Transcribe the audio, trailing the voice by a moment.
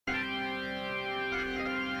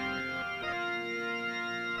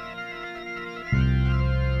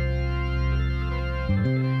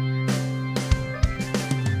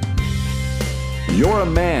You're a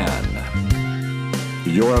man.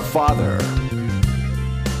 You're a father.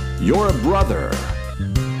 You're a brother.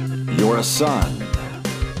 You're a son.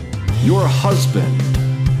 You're a husband.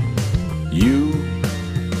 You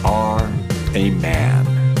are a man.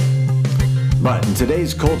 But in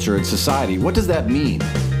today's culture and society, what does that mean?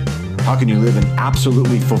 How can you live an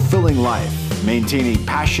absolutely fulfilling life, maintain a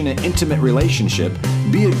passionate, intimate relationship,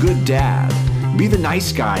 be a good dad, be the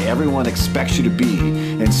nice guy everyone expects you to be,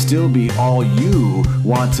 and still be all you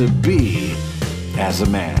want to be as a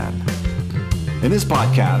man? In this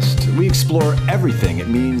podcast, we explore everything it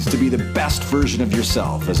means to be the best version of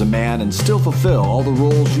yourself as a man and still fulfill all the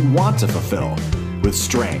roles you want to fulfill with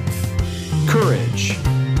strength, courage,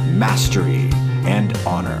 mastery, and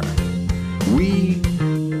honor. We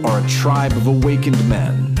are a tribe of awakened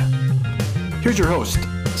men. Here's your host,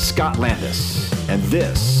 Scott Landis, and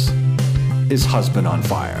this is Husband on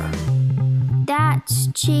Fire. That's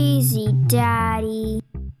cheesy, Daddy.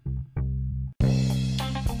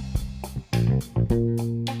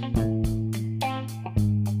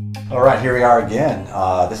 All right, here we are again.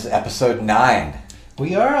 This is episode 9.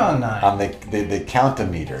 We are on 9. On the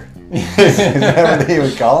count-o-meter. Is that what they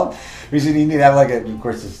would call them? You need to have of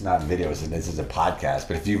course it's not video, this is a podcast,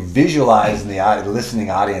 but if you visualize in the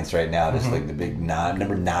listening audience right now, just like the big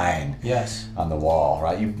number 9 yes. on the wall,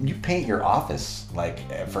 right? You paint your office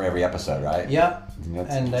for every episode, right? Yep.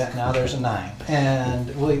 And now there's a 9.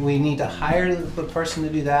 And we need to hire the person to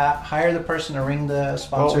do that, hire the person to ring the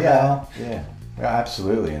sponsor bell. Yeah. Yeah,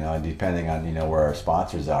 absolutely. Depending on where our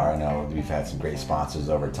sponsors are. I know we've had some great sponsors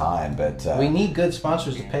over time, but we need good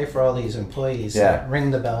sponsors to pay for all these employees that ring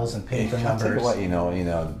the bells and pay the numbers. I'll tell you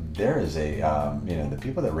what, there is the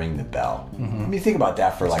people that ring the bell. Mm-hmm. I mean, think about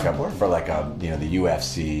that for the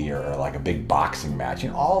UFC or like a big boxing match.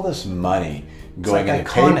 All this money going into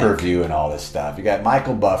pay-per-view and all this stuff. You got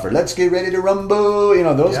Michael Buffer. Let's get ready to rumble.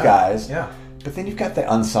 Those guys. Yeah. But then you've got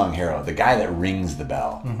the unsung hero, the guy that rings the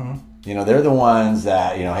bell. Mm-hmm. They're the ones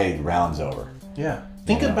that, hey, round's over. Yeah.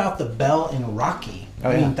 Think about the bell in Rocky.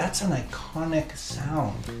 I mean, that's an iconic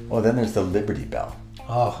sound. Well, then there's the Liberty Bell.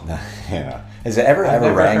 Oh. Has it ever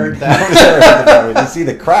rang? Heard that. You see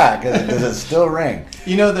the crack. Does it still ring?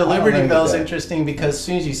 The Liberty Bell's interesting because as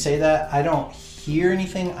soon as you say that, I don't hear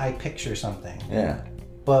anything. I picture something. Yeah.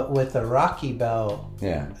 But with the Rocky Bell,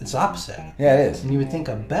 it's opposite. Yeah, it is. And you would think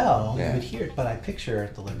a bell, you would hear it, but I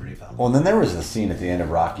picture the Liberty Bell. Well, and then there was the scene at the end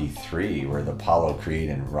of Rocky 3 where the Apollo Creed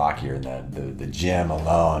and Rocky are in the gym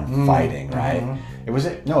alone fighting, right? Mm-hmm. It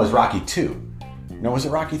was Rocky 2. No, was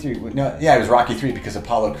it Rocky 3? No, yeah, it was Rocky 3 because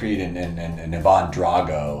Apollo Creed and Ivan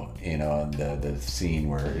Drago, the scene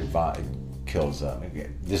where Ivan kills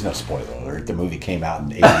there's no spoiler alert. The movie came out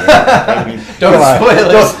in 88.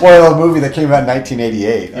 Don't spoil a movie that came out in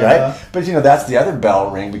 1988, right? But that's the other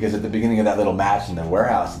bell ring because at the beginning of that little match in the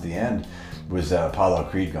warehouse at the end was Apollo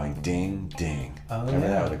Creed going ding ding. Oh, remember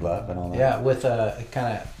that with a glove and all that? Yeah, with it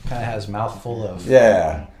kind of has mouth full of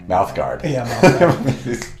mouth guard. Yeah, mouth guard.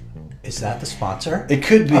 Is that the sponsor? It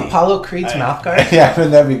could be Apollo Creed's mouth guard. Yeah,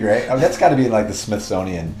 wouldn't that be great? I mean, that's got to be like the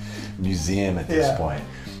Smithsonian Museum at this point.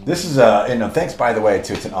 This is thanks by the way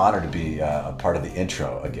too. It's an honor to be a part of the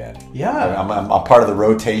intro again. Yeah, I'm part of the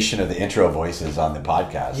rotation of the intro voices on the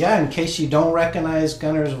podcast. Yeah, in case you don't recognize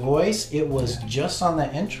Gunner's voice, it was just on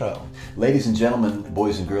the intro. Ladies and gentlemen,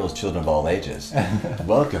 boys and girls, children of all ages,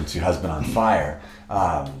 welcome to Husband on Fire.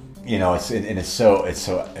 It's so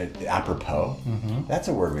apropos. Mm-hmm. That's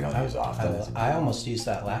a word we don't use often. I almost used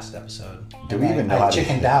that last episode. Do we even know how to? I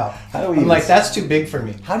chickened out. I'm like, that's too big for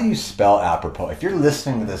me. How do you spell apropos? If you're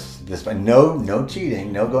listening to this, no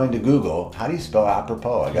cheating, no going to Google. How do you spell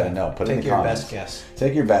apropos? I got to know. Put it in the comments. Take your best guess.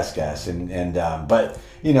 Take your best guess, but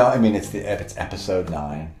it's episode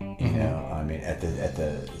 9. At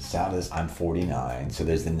the sound of this, I'm 49, so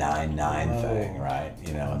there's the 9-9 thing, right?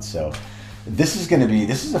 And so. This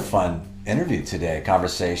is a fun interview today,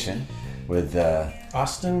 conversation with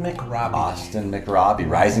Austin McRobbie. Austin McRobbie,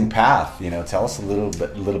 Rising Path. Tell us a little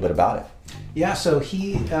bit about it. Yeah, so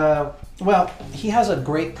he has a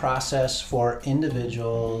great process for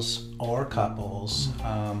individuals or couples,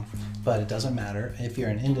 but it doesn't matter if you're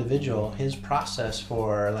an individual. His process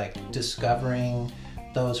for discovering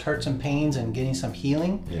those hurts and pains and getting some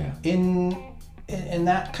healing and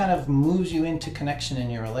that kind of moves you into connection in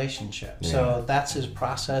your relationship. Yeah. So that's his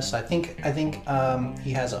process. I think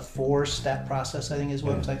he has a 4-step process, I think his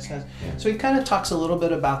website says. Yeah. So he kind of talks a little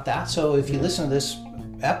bit about that. So if you listen to this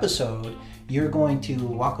episode, you're going to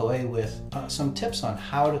walk away with some tips on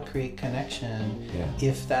how to create connection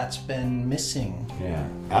if that's been missing. Yeah,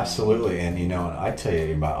 absolutely. And I tell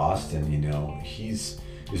you about Austin, he's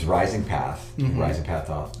is Rising Path,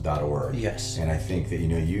 risingpath.org. Yes. And I think that,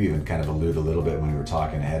 you even kind of allude a little bit when we were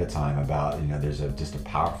talking ahead of time about, there's just a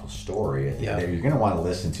powerful story that you're going to want to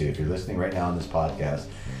listen to. If you're listening right now on this podcast,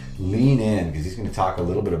 lean in, because he's going to talk a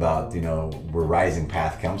little bit about, where Rising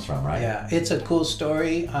Path comes from, right? Yeah, it's a cool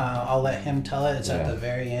story. I'll let him tell it. It's at the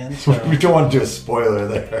very end. So. We don't want to do a spoiler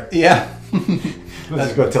there. Yeah. Let's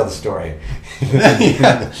just go tell the story.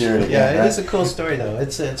 It is a cool story, though.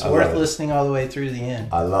 It's worth listening all the way through to the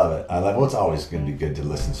end. I love it. Well, it's always going to be good to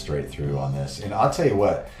listen straight through on this. And I'll tell you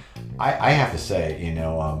what, I have to say,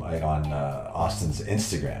 on Austin's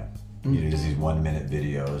Instagram, he does these 1-minute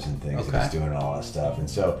videos and things, and he's doing all that stuff. And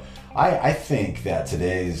so I think that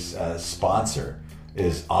today's sponsor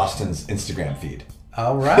is Austin's Instagram feed.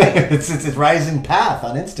 All right. It's Rising Path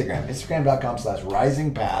on Instagram.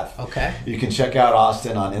 Instagram.com/Rising Path. Okay. You can check out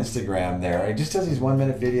Austin on Instagram there. He just does these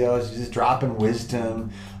 1-minute videos. He's just dropping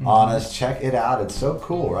wisdom on us. Check it out. It's so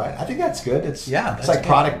cool, right? I think that's good. It's like good.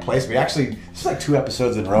 Product placement. It's like 2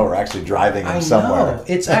 episodes in a row. We're actually driving him somewhere. Know.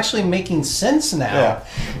 It's actually making sense now.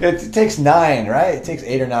 Yeah. It takes 9, right? It takes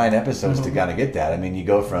 8 or 9 episodes to kind of get that. I mean, you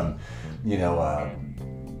go from,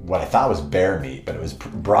 what I thought was bear meat, but it was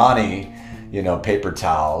brawny, paper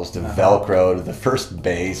towels to Velcro to the first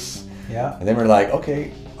base. Yeah. And then we're like,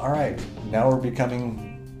 okay, all right, now we're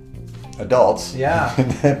becoming adults. Yeah. In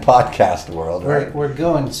the podcast world, right? We're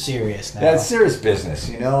going serious now. Yeah, it's serious business,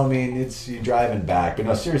 it's you driving back. But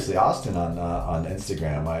no, seriously, Austin on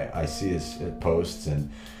Instagram, I see his posts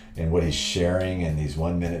and what he's sharing and these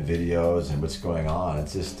 1-minute videos and what's going on.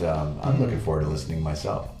 It's just, I'm looking forward to listening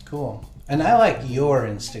myself. Cool. And I like your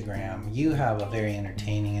Instagram. You have a very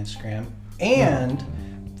entertaining Instagram. And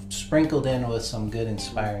sprinkled in with some good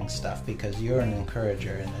inspiring stuff, because you're an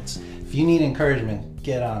encourager, and if you need encouragement,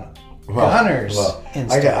 get on Gunner's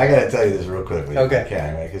Instagram. I got to tell you this real quickly. Okay. If I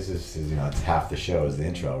can, right? Because this is, it's half the show is the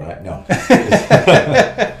intro, right? No.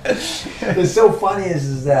 It's so funny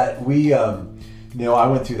is that we, I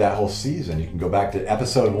went through that whole season. You can go back to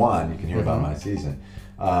episode 1. You can hear about my season.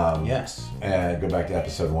 Yes. And go back to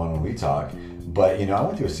episode 1 when we talk. But, I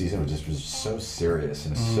went through a season that was so serious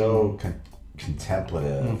and so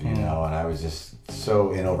contemplative, and I was just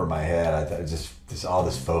so in over my head. I thought it was just all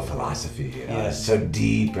this faux philosophy, it's so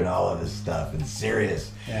deep and all of this stuff and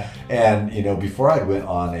serious. Yeah. And, before I went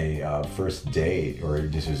on a first date, or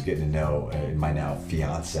just was getting to know my now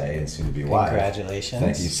fiance and soon to be wife. Congratulations.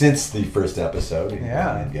 Thank you. Since the first episode,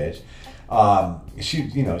 engaged.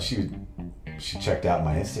 She checked out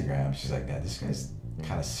my Instagram. She's like, "Dad, this guy's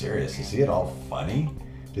kind of serious. Is he at all funny?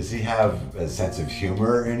 Does he have a sense of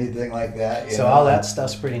humor or anything like that?" So all that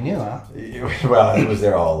stuff's pretty new, huh? Well, it was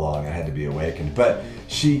there all along. I had to be awakened. But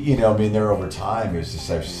she, there over time, I was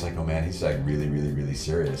just like, oh man, he's like really, really, really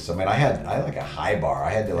serious. I mean, I had like a high bar.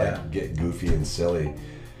 I had to get goofy and silly,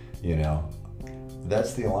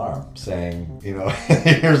 That's the alarm saying,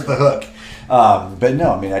 here's the hook. But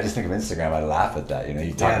no, I just think of Instagram. I laugh at that.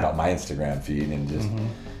 You talk about my Instagram feed and just,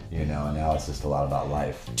 and now it's just a lot about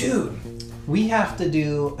life. Dude, we have to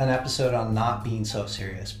do an episode on not being so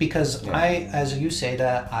serious, because as you say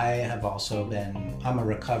that, I'm a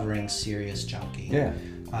recovering serious junkie. Yeah.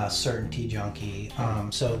 Certainty junkie.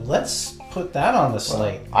 So let's put that on the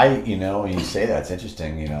slate. When you say that, it's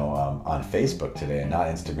interesting, on Facebook today, and not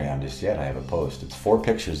Instagram just yet, I have a post. It's 4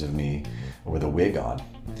 pictures of me with a wig on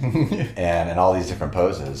and all these different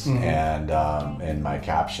poses. And my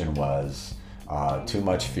caption was, too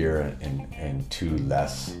much fear and too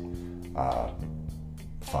less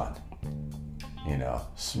fun.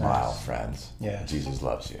 Smile, nice. Friends. Yeah. Jesus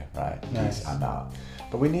loves you, right? Nice. I'm out.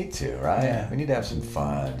 But we need to, right? Yeah. We need to have some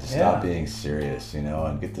fun. Stop being serious,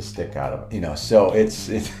 and get the stick out of, so it's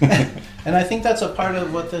And I think that's a part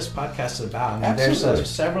of what this podcast is about. Absolutely. There's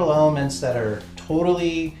several elements that are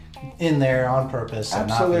totally in there on purpose and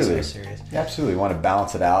not be so serious. Absolutely. We want to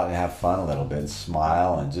balance it out and have fun a little bit,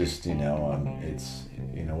 smile, and just, it's,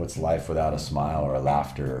 what's life without a smile or a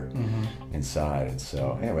laughter inside? And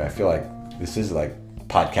so, anyway, I feel like this is like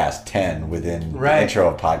podcast 10 within the intro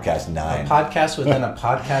of podcast 9. A podcast within a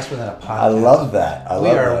podcast within a podcast. I love that. We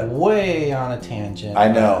are way on a tangent.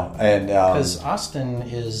 I know. And because Austin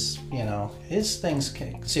is, his thing's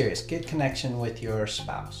serious. Get connection with your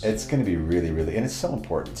spouse. It's going to be really, really, and it's so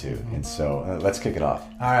important too. And so let's kick it off.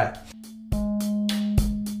 All right.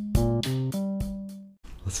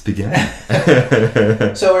 Let's begin.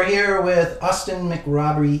 So we're here with Austin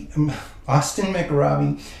McRobbie.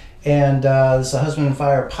 And this is a Husband and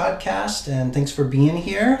Fire podcast, and thanks for being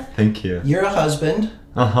here. Thank you. You're a husband.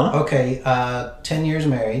 Uh-huh. Okay, 10 years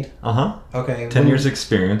married. Uh-huh. Okay. 10 years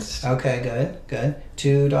experience. Okay, good.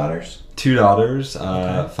 2 daughters? 2 daughters,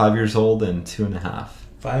 5 years old and 2.5.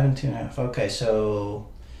 5 and 2.5. Okay, so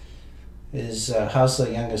how's the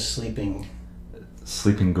youngest sleeping?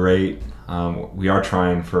 Sleeping great. We are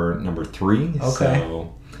trying for number 3. Okay.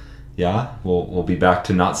 So yeah, we'll be back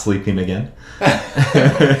to not sleeping again.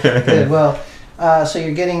 Good. Well, so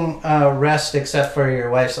you're getting rest, except for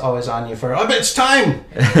your wife's always on you for, it's time!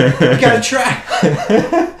 You gotta try!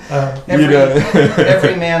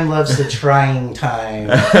 Every man loves the trying time.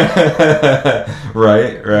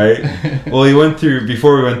 Right. Well,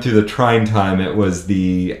 before we went through the trying time, it was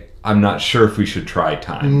the I'm not sure if we should try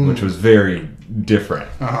time, which was very different.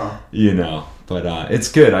 But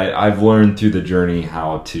it's good. I've learned through the journey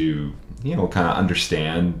how to kind of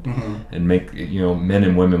understand and make men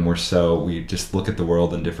and women we just look at the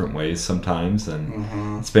world in different ways sometimes,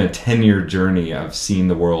 and it's been a 10-year journey of seeing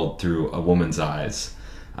the world through a woman's eyes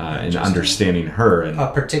and understanding her, and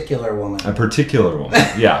a particular woman,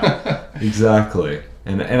 yeah. Exactly.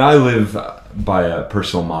 And I live by a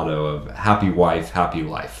personal motto of happy wife, happy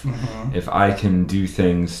life. If I can do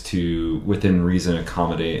things to, within reason,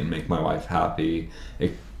 accommodate and make my wife happy,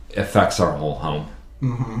 it affects our whole home.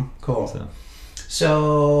 Cool.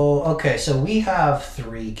 So we have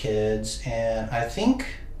 3 kids, and I think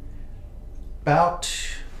about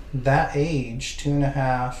that age,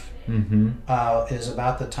 2.5, is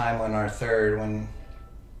about the time when our third,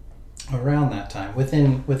 around that time,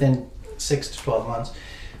 within 6 to 12 months,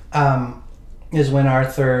 is when our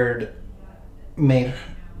third made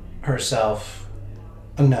herself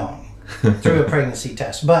known through a pregnancy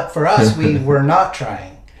test. But for us, we were not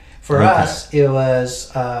trying. For us, it was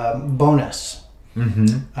bonus.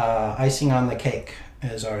 Icing on the cake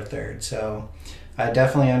is our third. So I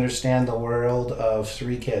definitely understand the world of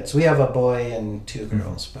 3 kids. We have a boy and 2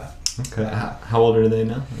 girls. But okay. How old are they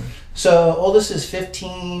now? So oldest is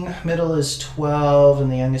 15, middle is 12, and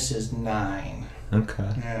the youngest is 9. Okay.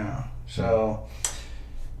 Yeah. So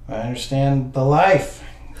I understand the life.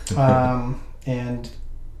 And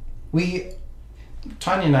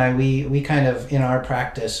Tanya and I, we kind of, in our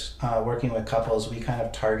practice, working with couples, we kind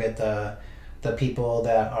of target the people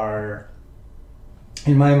that are,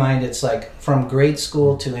 in my mind, it's like from grade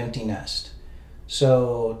school to empty nest.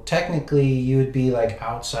 So technically you would be like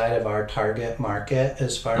outside of our target market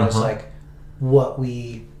as far as like what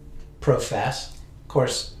we profess. Of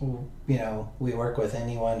course, we work with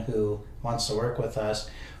anyone who wants to work with us,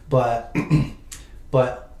 but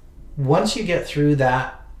once you get through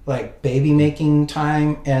that like baby making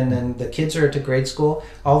time, and then the kids are to grade school,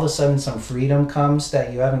 all of a sudden some freedom comes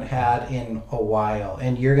that you haven't had in a while,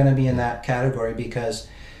 and you're going to be in that category because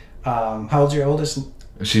how old's your oldest?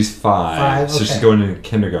 She's 5. So she's going into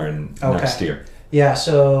kindergarten next year. Yeah,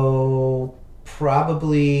 so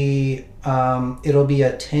probably it'll be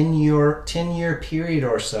a 10-year period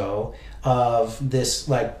or so of this,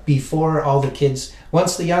 like before all the kids,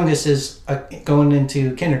 once the youngest is going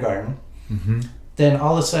into kindergarten, then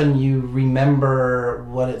all of a sudden you remember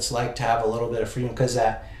what it's like to have a little bit of freedom, because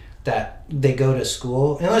that they go to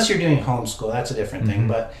school, unless you're doing homeschool, that's a different thing.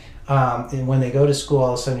 But when they go to school,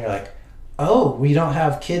 all of a sudden you're like, oh, we don't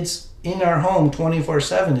have kids in our home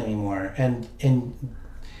 24/7 anymore. And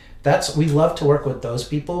we love to work with those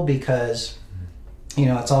people, because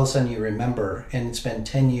it's all of a sudden you remember, and it's been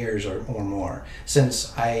 10 years or more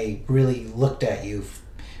since I really looked at you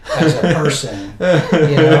as a person,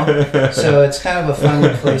 so it's kind of a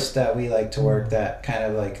fun place that we like to work, that kind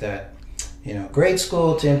of like that, grade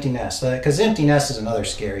school to empty nest, because empty nest is another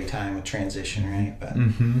scary time of transition, right?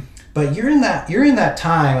 But you're in that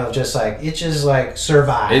time of just like, it's just like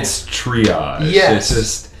survive. It's triage.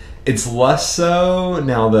 Yes. It's less so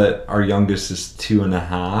now that our youngest is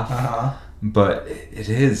 2.5, but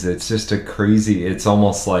it's just a crazy, it's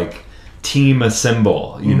almost like team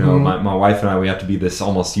assemble, my wife and I, we have to be this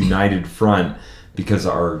almost united front, because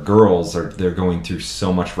our girls they're going through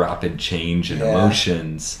so much rapid change and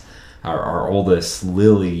emotions. Our oldest,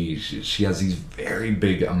 Lily, she has these very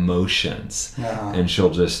big emotions, and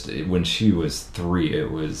she'll just, when she was 3,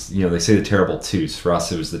 it was, they say the terrible 2s. For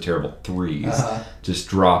us, it was the terrible 3s. Just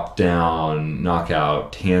drop down,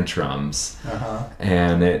 knockout tantrums,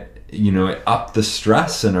 and it upped the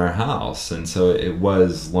stress in our house. And so it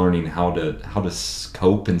was learning how to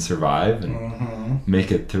cope and survive and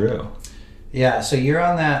make it through. Yeah. So you're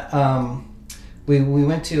on that. We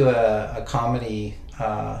went to a comedy.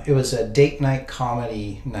 It was a date night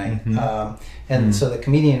comedy night, and so the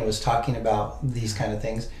comedian was talking about these kind of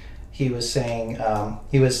things. He was saying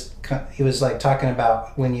he was like talking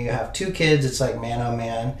about when you have 2 kids, it's like man on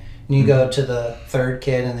man. And you go to the 3rd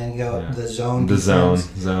kid, and then you go the zone. The zone,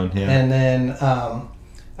 yeah. And then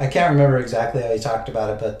I can't remember exactly how he talked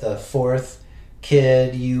about it, but the 4th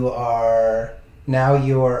kid, you are now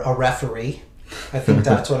you're a referee. I think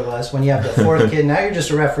that's what it was. When you have the fourth kid, now you're just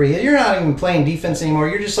a referee. You're not even playing defense anymore.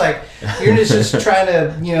 You're just trying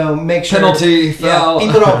to, make sure Penalty, foul.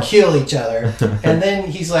 people don't kill each other. And then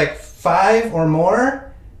he's like 5 or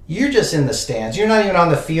more. You're just in the stands. You're not even on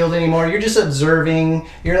the field anymore. You're just observing.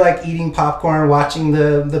 You're like eating popcorn, watching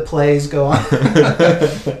the plays go on. I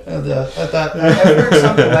thought I've heard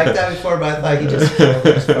something like that before, but I thought he just killed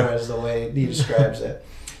it as far as the way he describes it.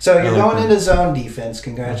 So you're going into zone defense.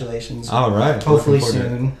 Congratulations. All right. Hopefully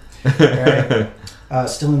soon. All right.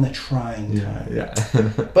 Still in the trying time. Yeah.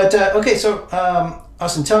 But okay, so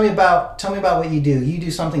Austin, tell me about what you do. You do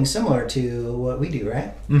something similar to what we do,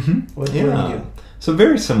 right? Mm-hmm. What do you do? So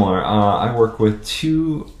very similar. I work with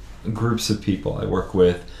 2 groups of people. I work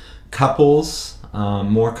with couples,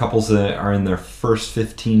 more couples that are in their first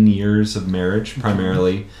 15 years of marriage,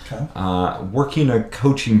 primarily. Okay. Working a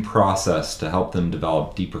coaching process to help them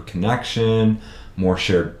develop deeper connection, more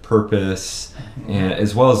shared purpose, and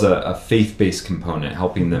as well as a faith-based component,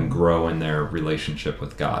 helping them grow in their relationship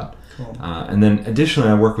with God. Cool. And then additionally,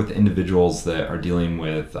 I work with individuals that are dealing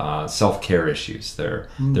with self-care issues. They're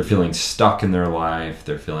feeling stuck in their life.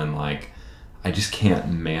 They're feeling like, I just can't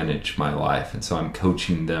manage my life. And so I'm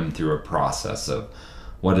coaching them through a process of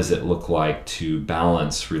what does it look like to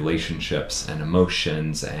balance relationships and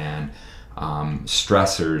emotions and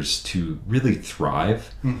stressors to really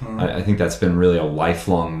thrive. I think that's been really a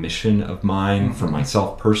lifelong mission of mine for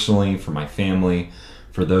myself personally, for my family,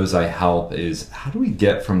 for those I help, is how do we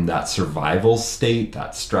get from that survival state,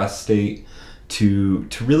 that stress state, to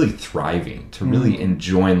really thriving, to really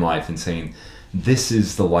enjoying life and saying, this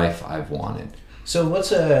is the life I've wanted. So what's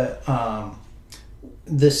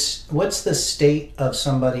the state of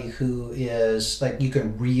somebody who is like you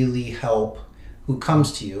can really help, who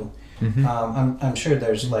comes to you? I'm sure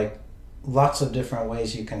there's like lots of different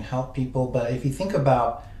ways you can help people, but if you think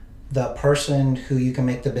about the person who you can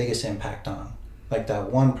make the biggest impact on, like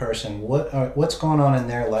that one person, what's going on in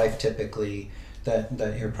their life typically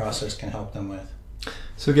that your process can help them with?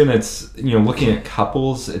 So again, it's looking at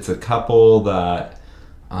couples. It's a couple that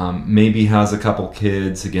maybe has a couple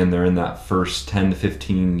kids. Again, they're in that first 10 to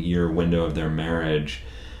 15 year window of their marriage,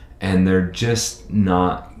 and they're just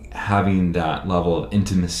not having that level of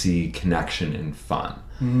intimacy, connection, and fun.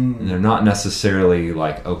 And they're not necessarily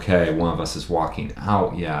like, okay, one of us is walking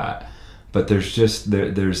out yet, but there's just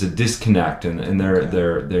there's a disconnect, and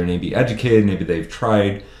they're maybe educated, maybe they've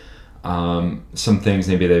tried some things,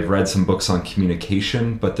 maybe they've read some books on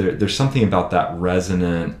communication, but there's something about that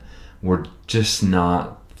resonant, we're just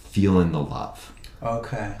not feeling the love.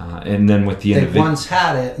 Okay. And then with the they once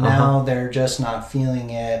had it, now they're just not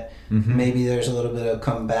feeling it. Maybe there's a little bit of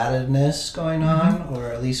combativeness going on,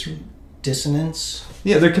 or at least dissonance.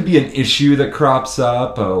 Yeah, there could be an issue that crops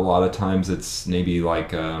up. A lot of times it's maybe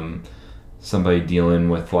like somebody dealing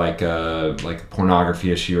with like a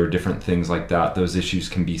pornography issue or different things like that. Those issues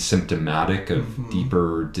can be symptomatic of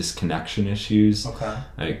deeper disconnection issues. Okay.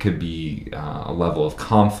 It could be a level of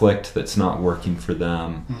conflict that's not working for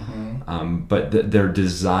them. But they're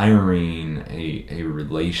desiring a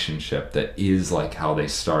relationship that is like how they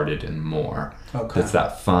started and more. Okay. That's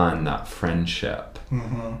that fun, that friendship.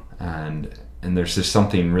 And there's just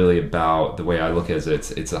something really about the way I look at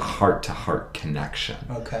it. It's a heart-to-heart connection.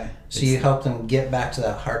 Okay. So you help them get back to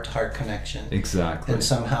that heart-to-heart connection. Exactly. And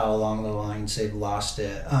somehow along the lines they've lost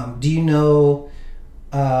it. Do you know,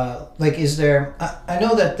 is there... I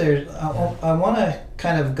know that there's... I want to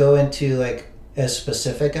kind of go into like as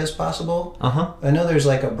specific as possible. I know there's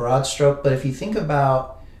like a broad stroke, but if you think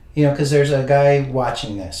about, because there's a guy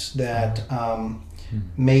watching this that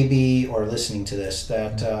maybe, or listening to this,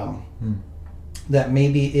 that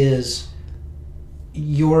maybe is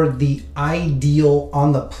you're the ideal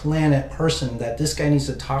on the planet person that this guy needs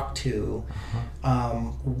to talk to.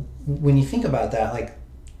 When you think about that, like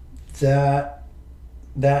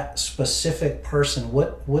that specific person,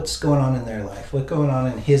 what's going on in their life? What's going on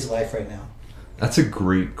in his life right now? That's a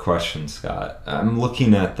great question, Scott. I'm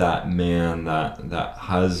looking at that man, that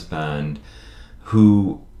husband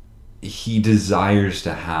who he desires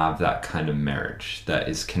to have that kind of marriage that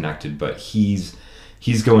is connected, but he's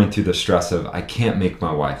going through the stress of, I can't make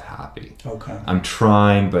my wife happy. Okay. I'm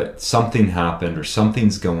trying, but something happened or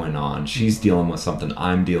something's going on. She's dealing with something,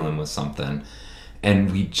 I'm dealing with something,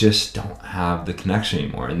 and we just don't have the connection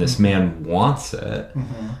anymore. And this man wants it,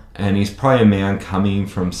 and he's probably a man coming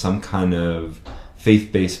from some kind of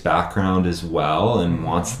faith-based background as well, and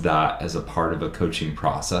wants that as a part of a coaching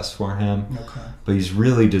process for him. Okay. But he's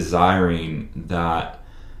really desiring that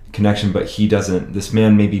connection, but this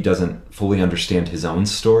man maybe doesn't fully understand his own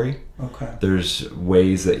story. Okay. There's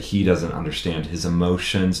ways that he doesn't understand his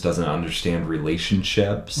emotions, doesn't understand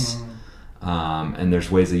relationships. And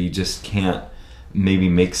there's ways that you just can't maybe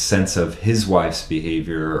make sense of his wife's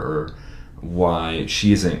behavior or why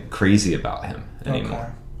she isn't crazy about him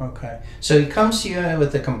anymore. Okay. So he comes to you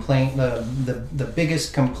with the complaint. The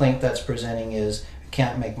biggest complaint that's presenting is, I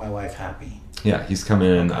can't make my wife happy. Yeah, he's come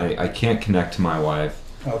in and I can't connect to my wife.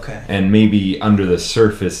 Okay. And maybe under the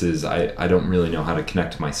surface is I don't really know how to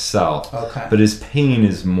connect to myself. Okay. But his pain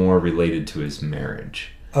is more related to his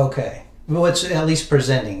marriage. Okay. Well, it's at least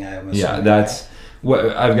presenting, I'm assuming. Yeah, that's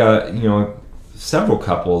what I've got, several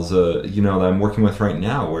couples, that I'm working with right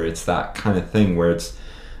now where it's that kind of thing where it's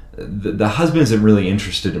the husband isn't really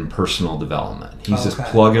interested in personal development. He's just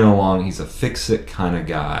plugging along. He's a fix-it kind of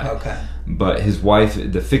guy. Okay. But his wife,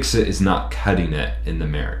 the fix-it is not cutting it in the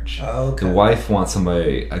marriage. Okay. The wife wants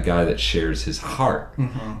a guy that shares his heart,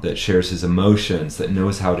 that shares his emotions, that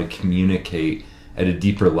knows how to communicate at a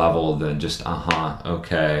deeper level than just,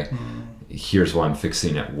 okay, here's what I'm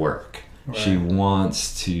fixing at work. Right. She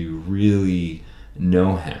wants to really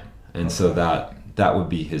know him. And so that would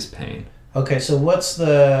be his pain. Okay, so what's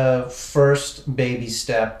the first baby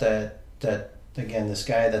step that again, this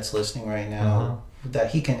guy that's listening right now,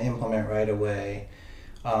 that he can implement right away?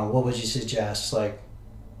 What would you suggest? Like,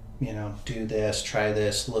 do this, try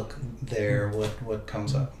this, look there. What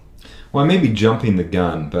comes up? Well, I may be jumping the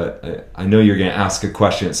gun, but I know you're going to ask a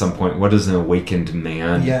question at some point. What does an awakened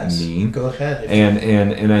man mean? Go ahead.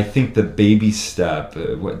 And I think the baby step,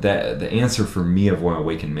 the answer for me of what an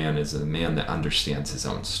awakened man is a man that understands his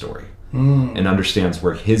own story and understands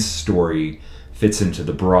where his story fits into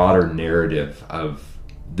the broader narrative of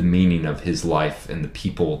the meaning of his life and the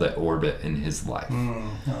people that orbit in his life. I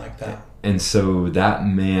like that. And so that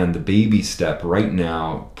man, the baby step right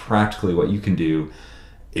now, practically what you can do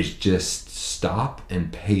is just stop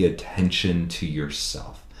and pay attention to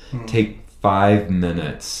yourself. Take 5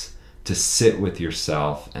 minutes to sit with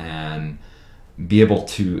yourself and be able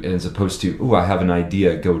to, as opposed to, I have an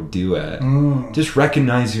idea, go do it. Just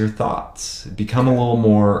recognize your thoughts. Become a little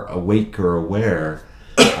more awake or aware.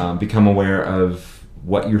 Become aware of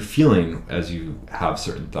what you're feeling as you have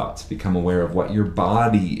certain thoughts. Become aware of what your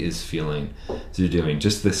body is feeling as you're doing.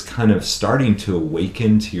 Just this kind of starting to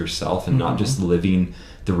awaken to yourself and not just living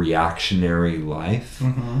the reactionary life.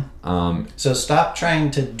 So stop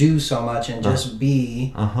trying to do so much and just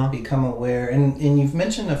become aware. And you've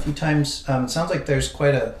mentioned a few times, it sounds like there's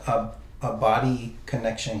quite a body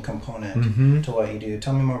connection component to what you do.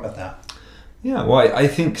 Tell me more about that. Yeah, well, I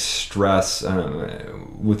think stress,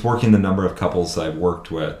 with working the number of couples I've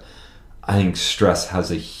worked with, I think stress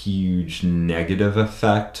has a huge negative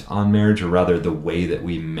effect on marriage, or rather the way that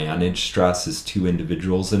we manage stress as two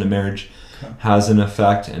individuals in a marriage has an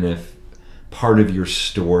effect. And if part of your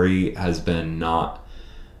story has been part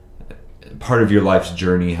of your life's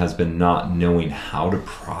journey has been not knowing how to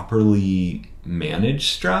properly manage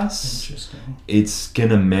stress, it's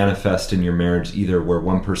gonna manifest in your marriage either where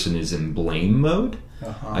one person is in blame mode.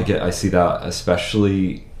 I see that,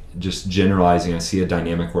 especially just generalizing. I see a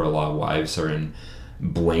dynamic where a lot of wives are in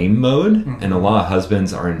blame mode and a lot of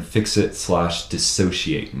husbands are in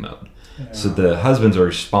fix-it/dissociate mode. So the husbands are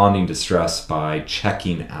responding to stress by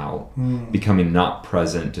checking out, becoming not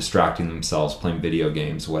present, distracting themselves, playing video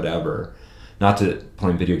games, whatever. Not that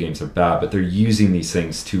playing video games are bad, but they're using these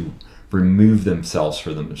things to remove themselves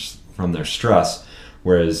from their stress.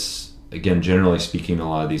 Whereas, again, generally speaking, a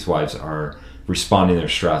lot of these wives are responding to their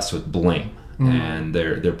stress with blame. And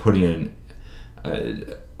they're putting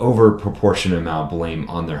an over proportionate amount of blame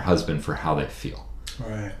on their husband for how they feel.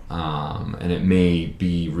 Right. And it may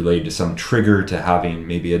be related to some trigger to having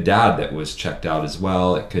maybe a dad that was checked out as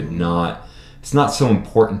well. It could not, it's not so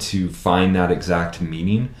important to find that exact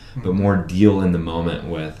meaning, but more deal in the moment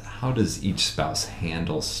with how does each spouse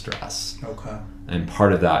handle stress. Okay. And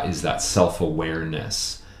part of that is that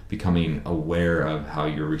self-awareness, becoming aware of how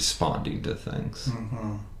you're responding to things.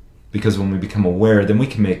 Because when we become aware, then we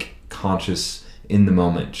can make conscious in the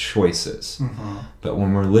moment choices. But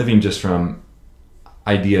when we're living just from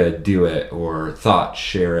idea, do it, or thought,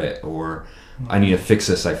 share it, or I need to fix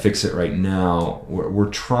this, I fix it right now, we're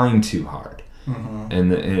trying too hard.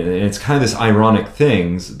 And it's kind of this ironic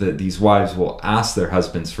things that these wives will ask their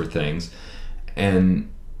husbands for things,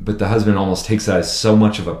 but the husband almost takes that as so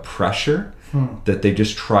much of a pressure that they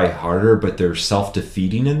just try harder, but they're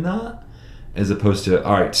self-defeating in that, as opposed to,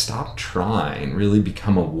 all right, stop trying, really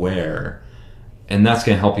become aware. And that's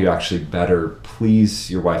going to help you actually better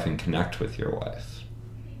please your wife and connect with your wife.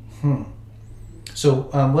 So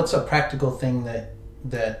what's a practical thing that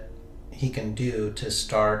that he can do to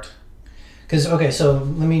start? Because so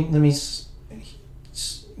let me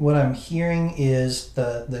what I'm hearing is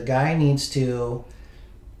the guy needs to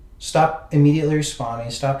stop immediately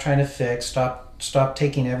responding, stop trying to fix, stop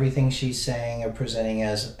taking everything she's saying or presenting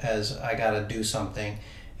as I gotta do something,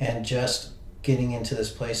 and just getting into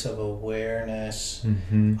this place of awareness.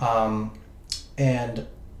 And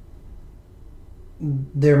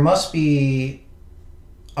there must be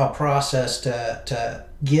a process to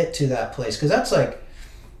get to that place, because that's like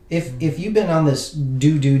if you've been on this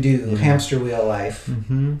hamster wheel life,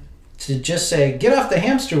 to just say get off the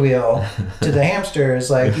hamster wheel to the hamster is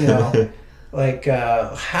like, you know, like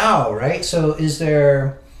how, right? So is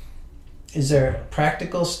there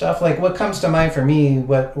practical stuff? Like what comes to mind for me,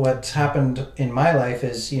 what's happened in my life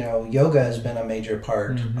is, you know, yoga has been a major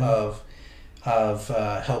part of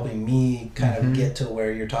helping me kind of get to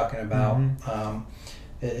where you're talking about.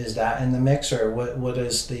 Is that in the mix, or what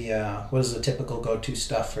is the typical go-to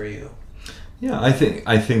stuff for you? Yeah, I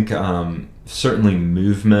think certainly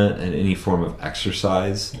movement and any form of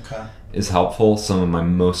exercise is helpful. Some of my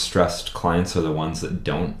most stressed clients are the ones that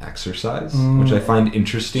don't exercise, which I find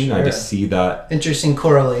interesting. Sure. I just see that interesting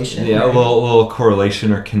correlation. Yeah, right? a little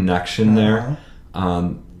correlation or connection there.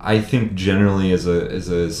 I think generally as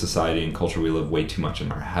a society and culture, we live way too much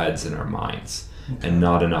in our heads and our minds, and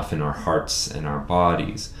not enough in our hearts and our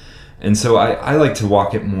bodies. And so I like to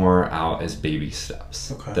walk it more out as baby steps.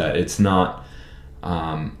 That it's not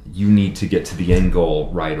you need to get to the end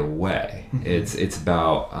goal right away. It's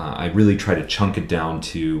about I really try to chunk it down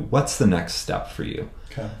to what's the next step for you.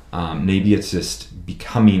 Maybe it's just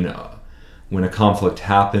becoming when a conflict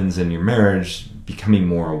happens in your marriage, becoming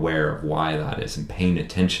more aware of why that is and paying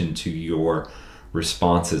attention to your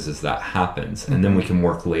responses as that happens. And then we can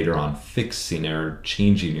work later on fixing or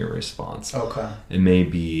changing your response. It may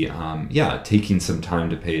be taking some time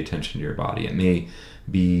to pay attention to your body. It may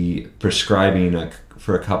be prescribing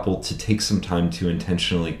for a couple to take some time to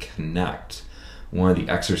intentionally connect. One of the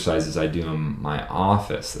exercises I do in my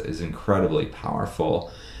office that is incredibly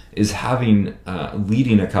powerful is having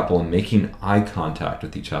leading a couple and making eye contact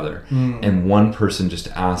with each other, and one person just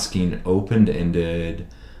asking open-ended,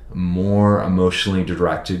 more emotionally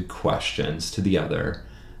directed questions to the other,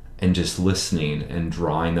 and just listening and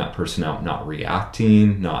drawing that person out, not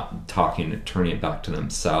reacting, not talking and turning it back to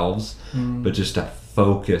themselves, but just to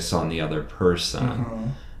focus on the other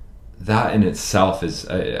person. That in itself is,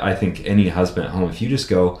 I think any husband at home, if you just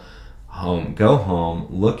go home,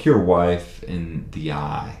 look your wife in the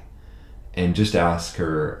eye and just ask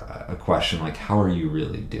her a question like, how are you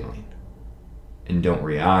really doing? And don't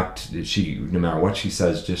react. No matter what she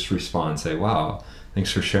says, just respond. Say, wow, thanks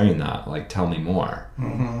for sharing that. Like, tell me more.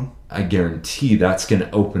 I guarantee that's going to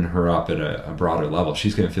open her up at a broader level.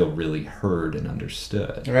 She's going to feel really heard and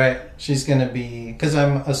understood. Right. She's going to be, because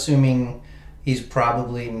I'm assuming he's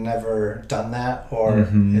probably never done that, or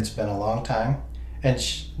it's been a long time. And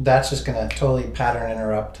that's just going to totally pattern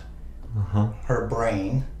interrupt her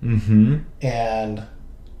brain. And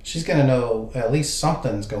she's going to know at least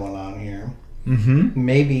something's going on here.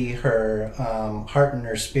 Maybe her heart and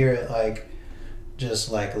her spirit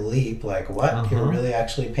just leap, like, what? You're really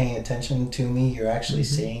actually paying attention to me? You're actually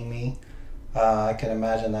seeing me? I can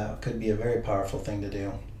imagine that could be a very powerful thing to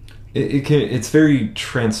do. It's very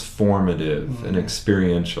transformative and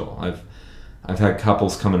experiential. I've had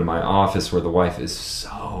couples come into my office where the wife is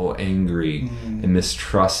so angry and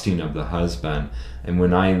mistrusting of the husband, and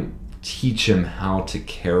when I teach him how to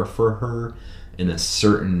care for her in a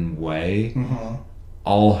certain way,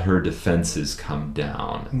 all her defenses come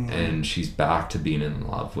down, and she's back to being in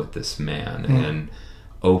love with this man and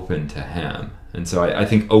open to him. And so I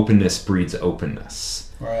think openness breeds openness.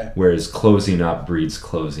 Right. Whereas closing up breeds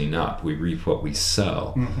closing up. We reap what we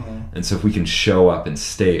sow. And so if we can show up and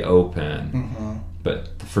stay open,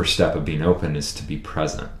 but the first step of being open is to be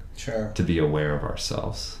present. Sure. To be aware of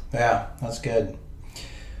ourselves. Yeah, that's good.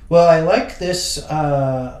 Well, I like this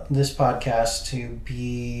this podcast to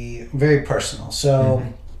be very personal. So,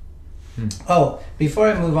 before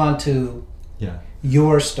I move on to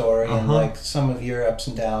your story and some of your ups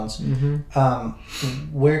and downs,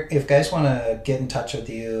 where if guys want to get in touch with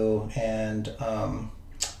you and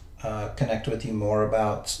connect with you more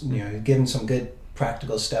about, giving some good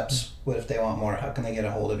practical steps, what if they want more? How can they get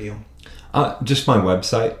a hold of you? Just my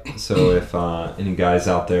website. So if any guys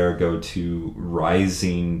out there go to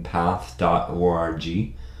risingpath.org,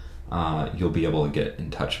 you'll be able to get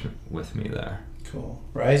in touch with me there. Cool.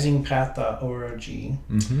 Risingpath.org.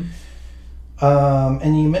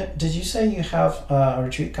 And did you say you have a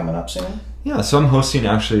retreat coming up soon? Yeah, so I'm hosting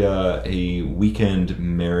actually a weekend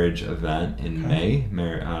marriage event in May,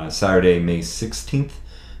 Saturday, May 16th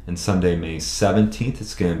and Sunday, May 17th.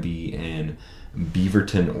 It's going to be in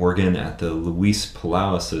Beaverton, Oregon at the Luis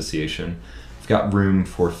Palau Association. We've got room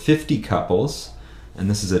for 50 couples, and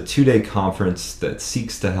this is a 2-day conference that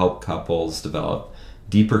seeks to help couples develop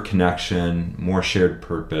deeper connection, more shared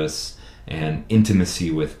purpose, and intimacy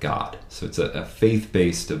with God. So it's a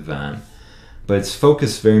faith-based event, but it's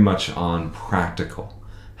focused very much on practical.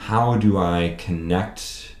 How do I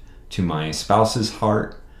connect to my spouse's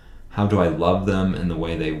heart? How do I love them in the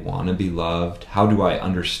way they want to be loved? How do I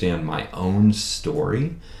understand my own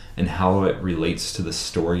story and how it relates to the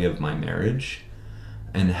story of my marriage?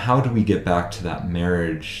 And how do we get back to that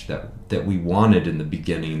marriage that we wanted in the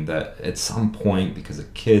beginning, that at some point, because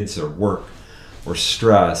of kids or work or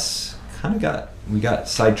stress, we got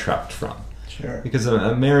sidetracked from? Sure. Because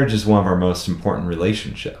a marriage is one of our most important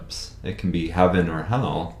relationships. It can be heaven or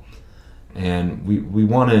hell. And we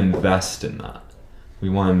want to invest in that. We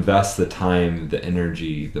want to invest the time, the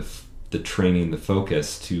energy, the training, the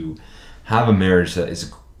focus to have a marriage that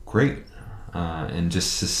is great and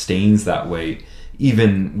just sustains that way,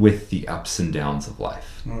 even with the ups and downs of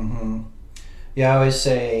life. Mm-hmm. Yeah, I always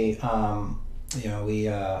say,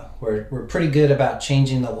 we're pretty good about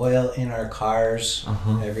changing the oil in our cars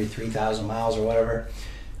every 3,000 miles or whatever.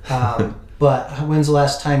 But when's the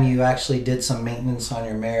last time you actually did some maintenance on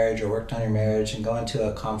your marriage or worked on your marriage? And going to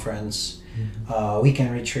a conference,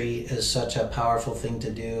 weekend retreat is such a powerful thing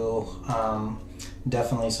to do.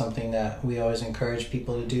 Definitely something that we always encourage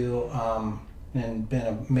people to do, and been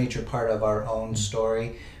a major part of our own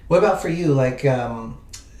story. What about for you? Like,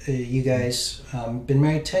 you guys been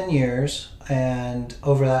married 10 years, and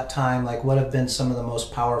over that time, like, what have been some of the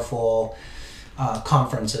most powerful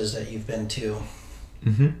conferences that you've been to?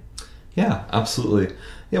 Mm-hmm. Yeah, absolutely.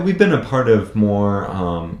 Yeah, we've been a part of more,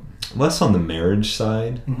 less on the marriage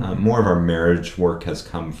side. More of our marriage work has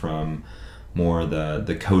come from more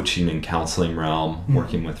the coaching and counseling realm,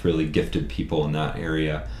 working with really gifted people in that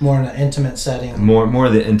area. More in an intimate setting. More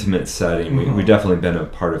the intimate setting. We definitely been a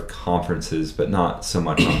part of conferences, but not so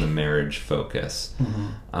much on the marriage focus.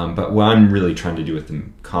 But what I'm really trying to do with the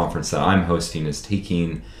conference that I'm hosting is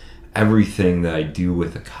taking everything that I do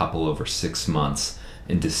with a couple over 6 months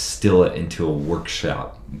and distill it into a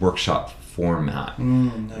workshop format.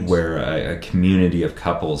 Nice. Where a community of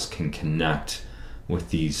couples can connect with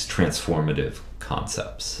these transformative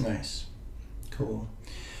concepts. Nice. Cool.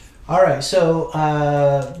 All right. So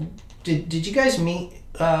did you guys meet,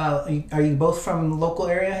 are you both from the local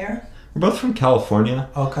area here? We're both from California.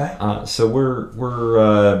 Okay. So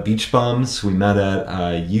we're beach bums. We met at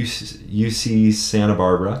UC Santa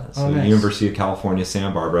Barbara, so nice. University of California,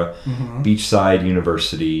 Santa Barbara, beachside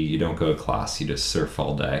university. You don't go to class; you just surf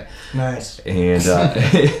all day. Nice. And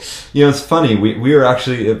it's funny. We were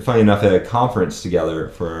actually, funny enough, at a conference together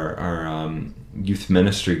for our youth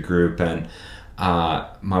ministry group, and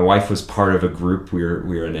my wife was part of a group. We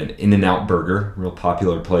were in an In-N-Out Burger, real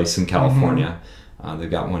popular place in California.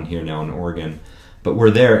 They've got one here now in Oregon. But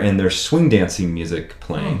we're there, and there's swing dancing music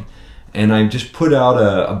playing. And I just put out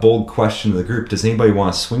a bold question to the group: does anybody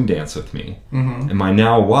want to swing dance with me? And my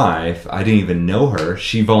now wife, I didn't even know her,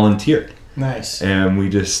 she volunteered. Nice. And we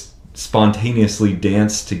just spontaneously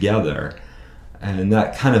danced together. And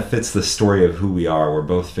that kind of fits the story of who we are. We're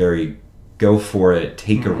both very go for it,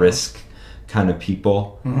 take a risk kind of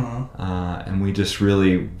people. And we just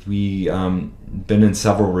really, been in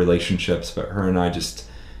several relationships, but her and I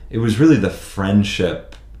it was really the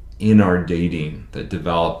friendship in our dating that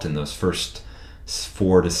developed in those first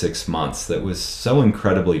 4 to 6 months that was so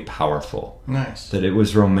incredibly powerful. Nice. That it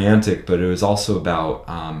was romantic, but it was also about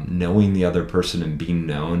knowing the other person and being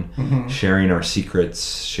known, sharing our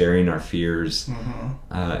secrets, sharing our fears.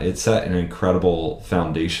 It set an incredible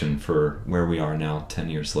foundation for where we are now 10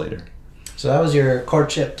 years later. So that was your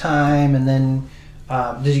courtship time, and then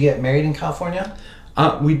did you get married in California?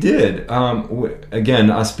 We did. Again,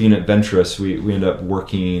 us being adventurous, we ended up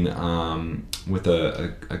working with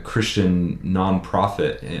a Christian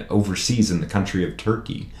nonprofit overseas in the country of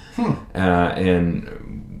Turkey.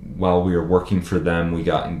 And while we were working for them, we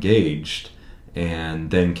got engaged and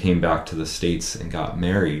then came back to the States and got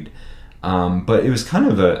married. But it was kind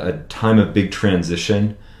of a time of big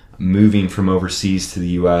transition, moving from overseas to the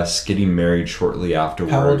U.S., getting married shortly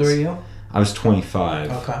afterwards. How old were you? I was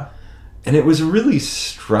 25. Okay. And it was a really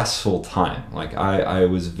stressful time. Like, I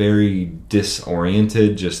was very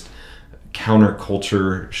disoriented, just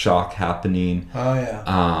counterculture shock happening. Oh yeah.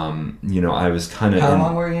 I was kind of. How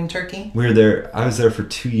long were you in Turkey? We were there. I was there for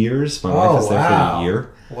 2 years. My wife was there for a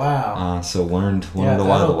year. Wow. So learned a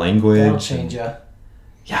lot of the language. That'll change you.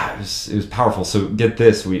 Yeah, it was powerful. So get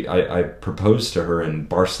this, I proposed to her in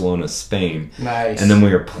Barcelona, Spain. Nice. And then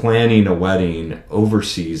we were planning a wedding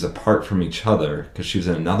overseas, apart from each other, because she was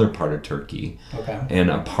in another part of Turkey. Okay.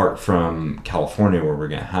 And apart from California, where we're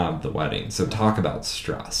gonna have the wedding. So talk about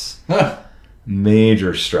stress,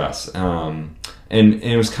 major stress. And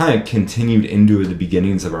it was kind of continued into the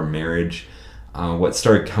beginnings of our marriage. What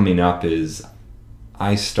started coming up is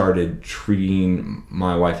I started treating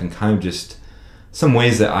my wife in kind of just some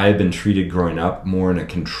ways that I had been treated growing up, more in a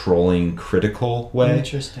controlling, critical way.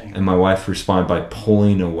 Interesting. And my wife responded by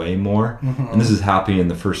pulling away more. And this is happening in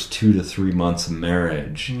the first 2 to 3 months of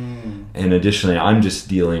marriage. And additionally, I'm just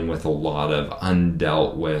dealing with a lot of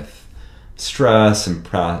undealt with stress and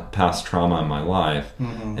past trauma in my life.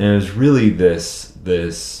 And it was really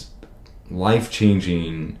this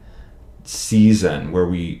life-changing season where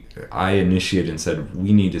I initiated and said,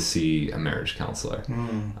 we need to see a marriage counselor,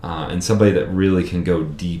 and somebody that really can go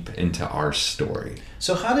deep into our story.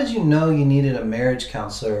 So how did you know you needed a marriage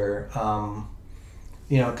counselor?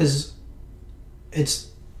 Because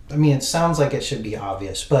it sounds like it should be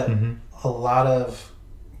obvious, but a lot of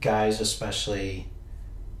guys, especially,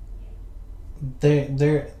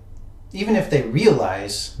 they're even if they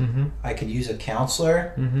realize I could use a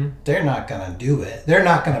counselor, they're not going to do it. They're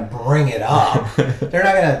not going to bring it up. They're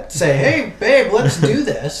not going to say, hey, babe, let's do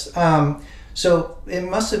this. So it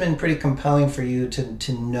must have been pretty compelling for you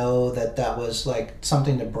to know that was like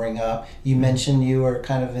something to bring up. You mentioned you were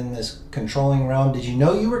kind of in this controlling realm. Did you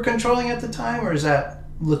know you were controlling at the time, or is that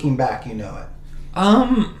looking back you know it?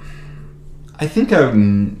 I think I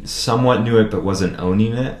somewhat knew it, but wasn't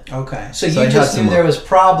owning it. Okay. So you just knew there was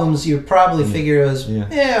problems. You probably figured it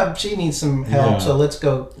was, she needs some help, so let's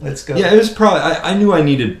go. Yeah, it was probably, I knew I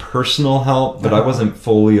needed personal help, but I wasn't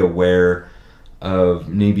fully aware of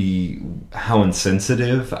maybe how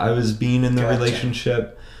insensitive I was being in the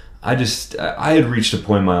relationship. I had reached a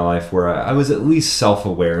point in my life where I was at least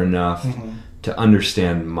self-aware enough to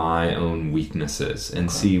understand my own weaknesses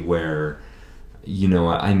and see where,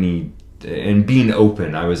 I need. And being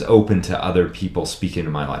open, I was open to other people speaking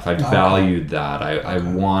in my life. I valued that. I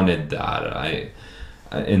wanted that.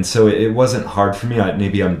 And so it wasn't hard for me.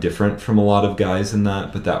 Maybe I'm different from a lot of guys in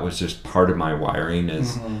that, but that was just part of my wiring.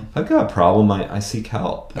 Is if I've got a problem, I seek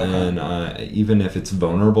help, and even if it's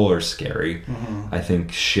vulnerable or scary, I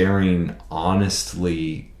think sharing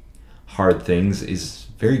honestly hard things is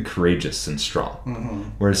very courageous and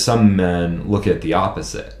strong. Whereas some men look at the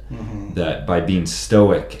opposite, that by being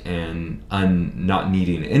stoic and not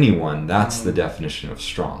needing anyone, that's the definition of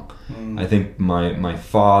strong. I think my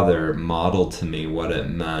father modeled to me what it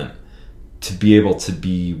meant to be able to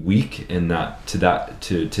be weak, and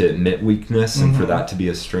to admit weakness, and for that to be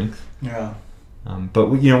a strength. Yeah. But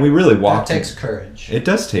we really walked. That takes courage. It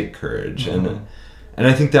does take courage, and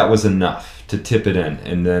I think that was enough to tip it in.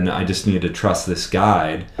 And then I just needed to trust this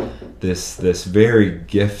guide, this very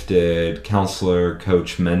gifted counselor,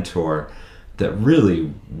 coach, mentor, that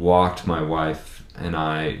really walked my wife and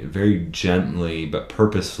I very gently but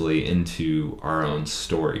purposefully into our own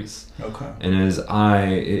stories. Okay. And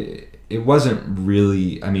it wasn't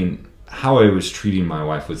really, how I was treating my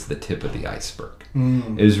wife was the tip of the iceberg.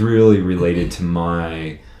 It was really related to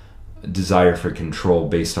my desire for control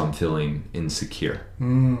based on feeling insecure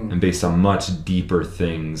and based on much deeper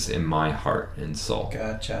things in my heart and soul.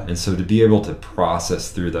 Gotcha. And so to be able to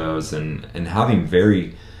process through those and having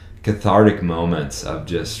very cathartic moments of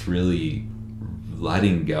just really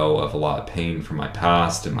letting go of a lot of pain from my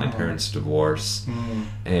past and my parents' divorce,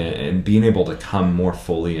 and being able to come more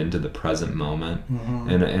fully into the present moment.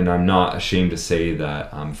 And I'm not ashamed to say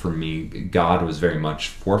that for me, God was very much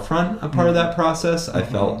forefront a part of that process. I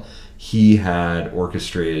felt He had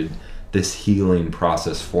orchestrated this healing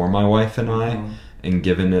process for my wife and I, and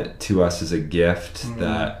given it to us as a gift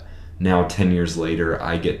that now 10 years later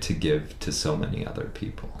I get to give to so many other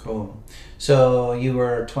people. Cool. So you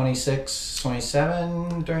were 26,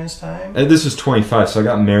 27 during this time? This was 25, so I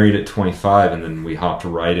got married at 25, and then we hopped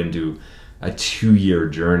right into a 2-year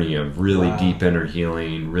journey of really deep inner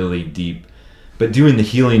healing, really deep, but doing the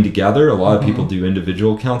healing together. A lot of people do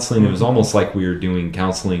individual counseling. It was almost like we were doing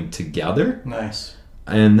counseling together. Nice.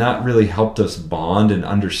 And that really helped us bond and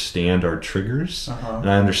understand our triggers. And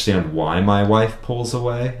I understand why my wife pulls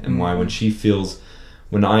away, and why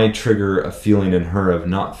when I trigger a feeling in her of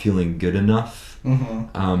not feeling good enough,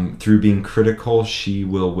 through being critical, she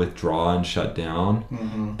will withdraw and shut down.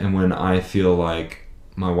 And when I feel like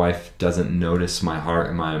my wife doesn't notice my heart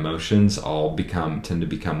and my emotions, I'll tend to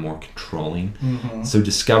become more controlling. So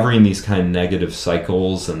discovering these kind of negative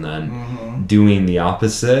cycles and then doing the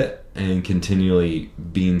opposite and continually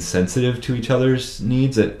being sensitive to each other's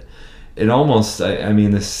needs, it almost, I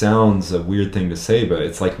mean, this sounds a weird thing to say, but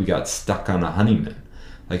it's like we got stuck on a honeymoon.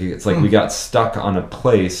 Like, it's like we got stuck on a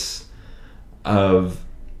place of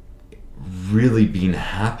really being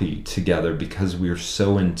happy together because we were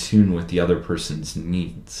so in tune with the other person's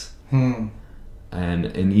needs. And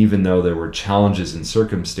even though there were challenges and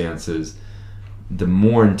circumstances, the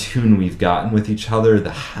more in tune we've gotten with each other,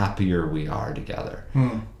 the happier we are together.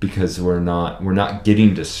 Because we're not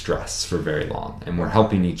getting to stress for very long, and we're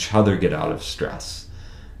helping each other get out of stress.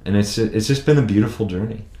 And it's just been a beautiful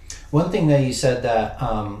journey. One thing that you said that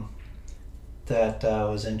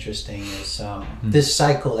was interesting is this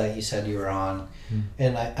cycle that you said you were on,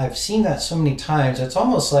 and I've seen that so many times. It's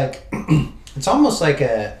almost like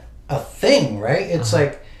a thing, right? It's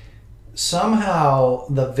like somehow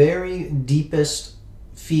the very deepest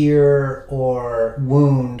fear or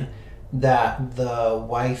wound that the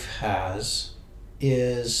wife has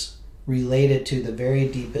is related to the very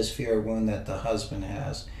deepest fear or wound that the husband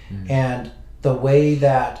has, and the way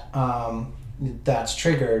that that's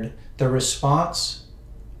triggered, the response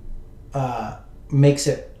makes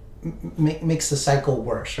the cycle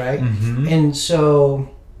worse, right? And so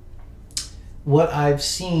what I've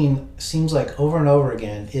seen seems like over and over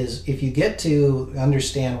again is if you get to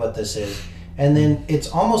understand what this is, and then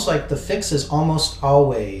it's almost like the fix is almost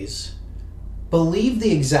always believe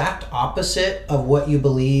the exact opposite of what you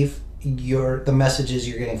believe the messages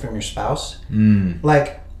you're getting from your spouse.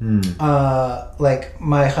 Like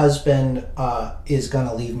my husband is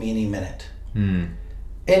gonna leave me any minute, and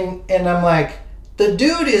I'm like, the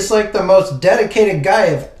dude is like the most dedicated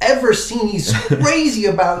guy I've ever seen. He's crazy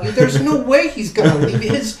about you. There's no way he's gonna leave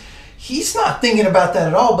you. He's not thinking about that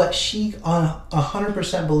at all. But she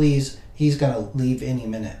 100% believes he's gonna leave any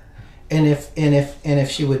minute. And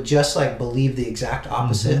if she would just like believe the exact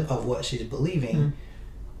opposite of what she's believing,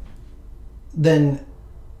 then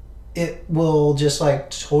it will just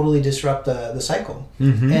like totally disrupt the cycle.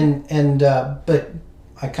 But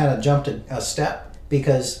I kind of jumped a step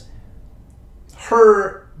because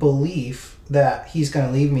her belief that he's going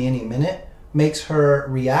to leave me any minute makes her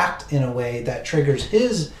react in a way that triggers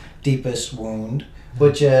his deepest wound,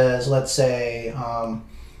 which is, let's say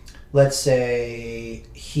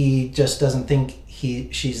he just doesn't think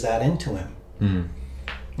she's that into him.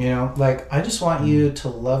 You know, like, I just want you to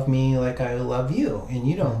love me like I love you, and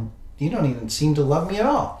you don't even seem to love me at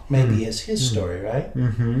all. Maybe is his story, right?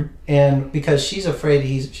 And because she's afraid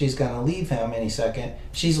she's going to leave him any second,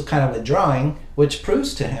 she's kind of withdrawing, which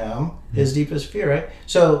proves to him his deepest fear, right?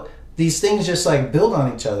 So these things just like build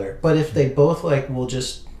on each other. But if they both like will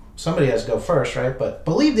just, somebody has to go first, right? But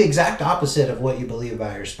believe the exact opposite of what you believe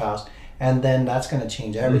about your spouse, and then that's going to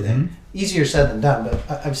change everything. Easier said than done,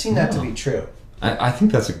 but I've seen that to be true. I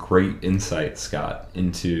think that's a great insight, Scott,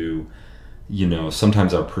 into, you know,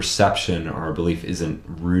 sometimes our perception or our belief isn't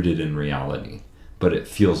rooted in reality, but it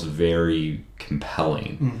feels very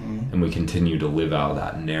compelling, and we continue to live out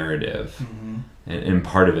that narrative. And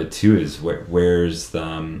part of it too is where does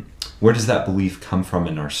that belief come from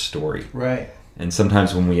in our story? Right. And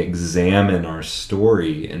sometimes when we examine our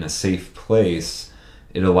story in a safe place,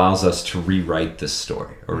 it allows us to rewrite the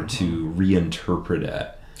story or to reinterpret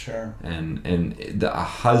it. Sure. And a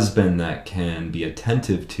husband that can be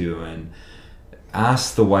attentive to and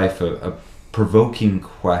ask the wife a provoking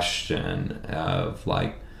question of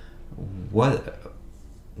like,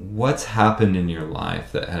 what's happened in your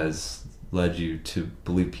life that has led you to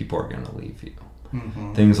believe people are going to leave you?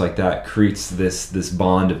 Things like that creates this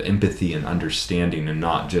bond of empathy and understanding, and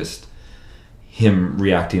not just him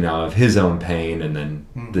reacting out of his own pain, and then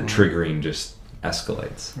the triggering just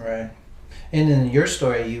escalates. Right. And in your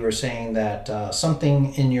story, you were saying that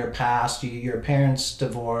something in your past, your parents'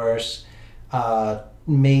 divorce,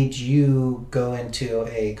 made you go into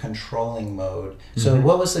a controlling mode. So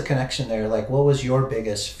what was the connection there? Like, what was your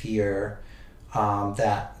biggest fear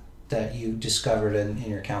that you discovered in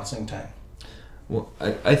your counseling time? Well,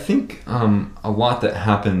 I think a lot that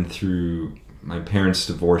happened through my parents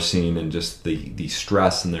divorcing and just the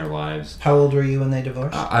stress in their lives. How old were you when they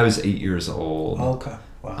divorced? I was 8 years old. Okay.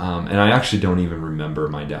 Wow. And I actually don't even remember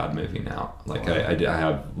my dad moving out. Like, wow. I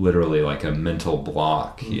have literally like a mental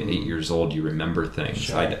block. 8 years old, you remember things.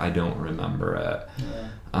 Sure. I don't remember it. Yeah.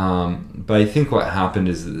 But I think what happened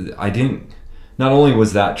is not only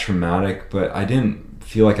was that traumatic, but I didn't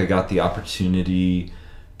feel like I got the opportunity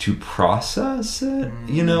to process it.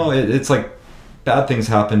 You know, it's like bad things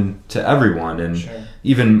happen to everyone, and Sure.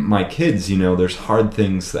 even my kids, you know, there's hard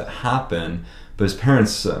things that happen. But as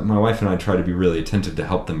parents, my wife and I try to be really attentive to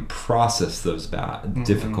help them process those bad,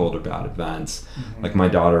 difficult or bad events. Like my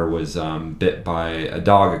daughter was bit by a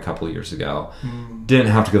dog a couple of years ago. Didn't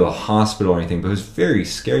have to go to the hospital or anything, but it was very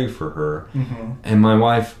scary for her. And my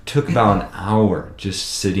wife took about an hour just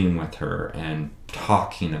sitting with her and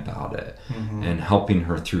talking about it and helping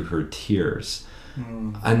her through her tears.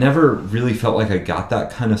 I never really felt like I got that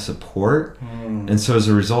kind of support. And so as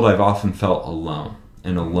a result, I've often felt alone.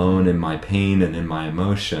 And alone in my pain and in my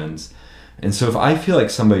emotions. And so if I feel like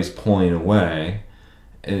somebody's pulling away,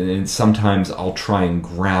 and sometimes I'll try and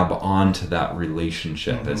grab onto that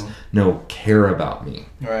relationship as, no, care about me.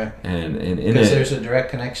 Right. And in Because it, there's a direct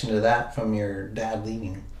connection to that from your dad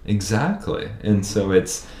leaving. exactly. And so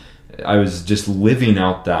I was just living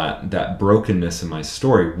out that brokenness in my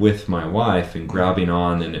story with my wife and grabbing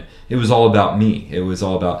on, and it was all about me. It was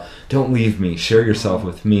all about, don't leave me, share yourself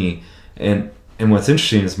with me. And what's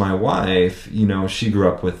interesting is my wife, you know, she grew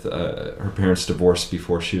up with her parents divorced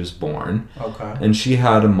before she was born. Okay. And she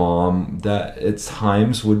had a mom that at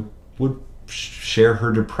times would share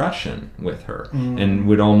her depression with her, and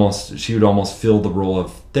she would almost fill the role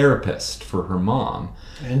of therapist for her mom.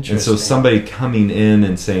 Interesting. And so somebody coming in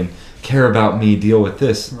and saying, care about me, deal with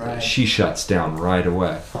this, Right. she shuts down right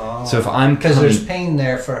away. Oh. So if I'm Because coming, there's pain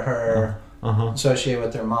there for her uh-huh. associated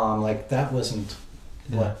with their mom. Like, that wasn't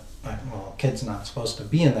what... Well, kid's not supposed to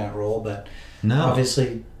be in that role, but No.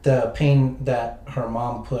 obviously the pain that her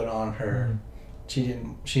mom put on her, she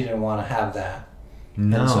didn't want to have that.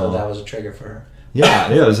 No. And so that was a trigger for her.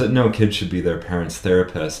 Yeah, it was that no kid should be their parent's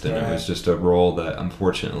therapist, and Right. it was just a role that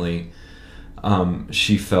unfortunately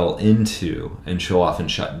she fell into, and she'll often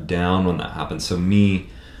shut down when that happens. So me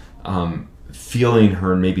feeling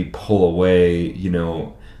her maybe pull away, you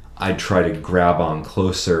know, I try to grab on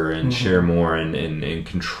closer and share more and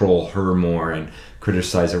control her more and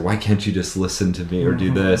criticize her. Why can't you just listen to me or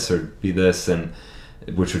do this or be this? And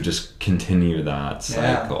which would just continue that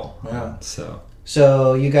cycle. Yeah.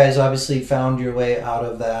 So you guys obviously found your way out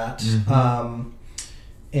of that.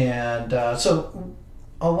 So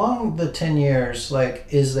along the 10 years, like,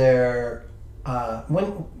 is there,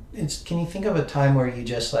 can you think of a time where you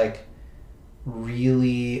just like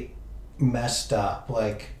really messed up?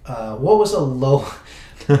 Like, what was a low,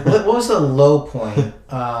 what was the low point?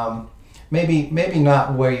 Maybe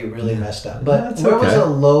not where you really messed up, but That's where was okay. a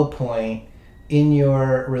low point in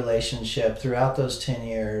your relationship throughout those 10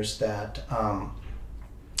 years that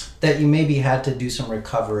that you maybe had to do some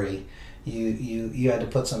recovery? You had to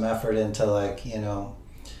put some effort into, like, you know,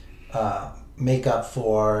 make up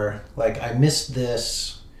for, like, I missed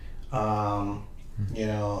this, you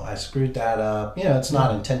know, I screwed that up. You know, it's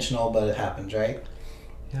not intentional, but it happens, right?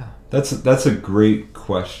 Yeah, that's a great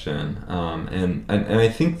question, and I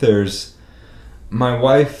think there's, my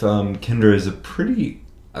wife Kendra is a pretty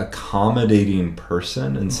accommodating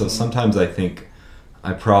person, and so sometimes I think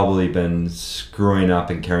I've probably been screwing up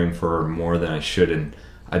and caring for her more than I should, and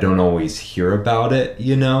I don't always hear about it,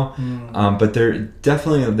 you know. But there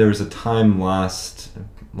was a time last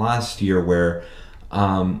year where,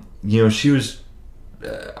 you know, she was.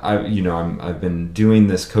 I've been doing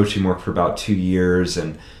this coaching work for about 2 years,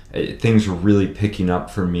 and things were really picking up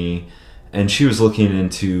for me. And she was looking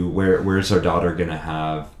into where's our daughter going to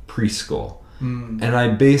have preschool, and I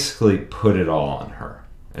basically put it all on her.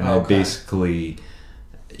 And I basically,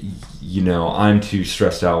 you know, I'm too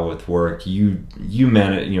stressed out with work. You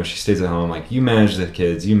manage. You know, she stays at home. Like, you manage the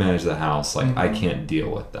kids, you manage the house. Like, I can't deal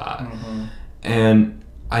with that. And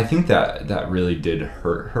I think that really did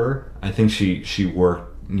hurt her. I think she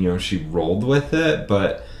worked, you know, she rolled with it,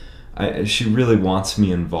 but she really wants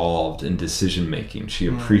me involved in decision making. She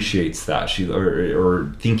appreciates that.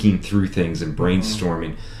 Or thinking through things and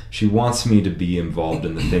brainstorming. She wants me to be involved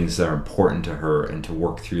in the things that are important to her and to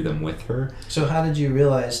work through them with her. So how did you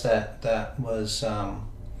realize that was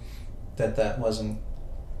that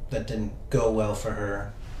didn't go well for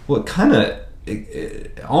her? Well,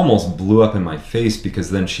 it almost blew up in my face,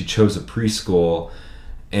 because then she chose a preschool,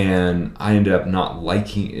 and I ended up not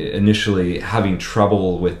liking, initially having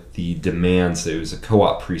trouble with the demands. It was a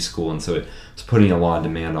co-op preschool, and so it was putting a lot of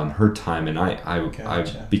demand on her time, and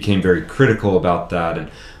I became very critical about that,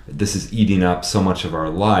 and this is eating up so much of our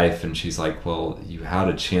life. And she's like, well, you had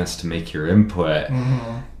a chance to make your input.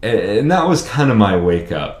 And that was kind of my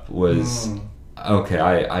wake up, was okay,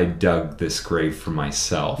 I dug this grave for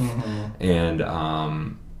myself. And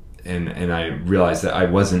I realized that I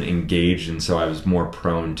wasn't engaged, and so I was more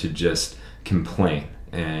prone to just complain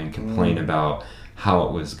about how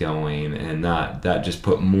it was going, and that just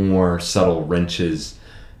put more subtle wrenches.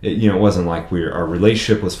 It wasn't like our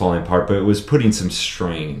relationship was falling apart, but it was putting some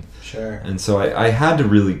strain. Sure. And so I had to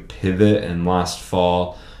really pivot, and last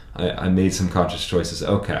fall I made some conscious choices.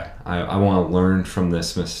 Okay, I want to learn from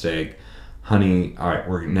this mistake. Honey, all right,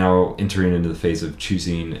 we're now entering into the phase of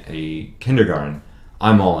choosing a kindergarten.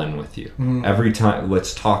 I'm all in with you. Every time,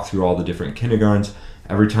 let's talk through all the different kindergartens.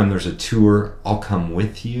 Every time there's a tour, I'll come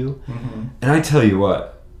with you. And I tell you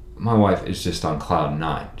what, my wife is just on cloud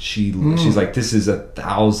 9. She's like, this is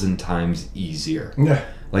 1,000 times easier. Yeah.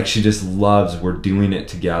 Like, she just loves, we're doing it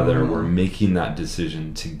together. We're making that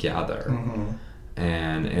decision together.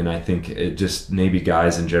 And I think it just, maybe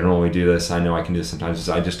guys in general, we do this. I know I can do this sometimes, is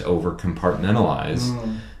I just over compartmentalize.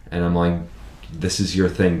 And I'm like, this is your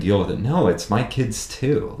thing, deal with it. No, it's my kids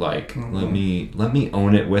too. Like, let me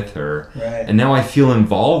own it with her. Right. And now I feel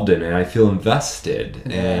involved in it. I feel invested.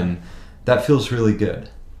 And that feels really good.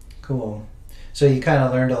 Cool. So you kind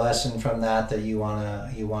of learned a lesson from that you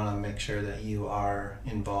wanna make sure that you are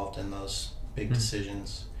involved in those big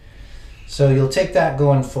decisions. So you'll take that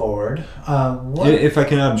going forward. If I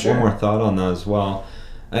can add one more thought on that as well,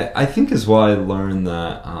 I think as well I learned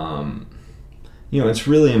that it's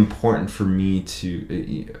really important for me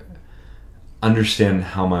to understand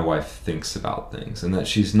how my wife thinks about things, and that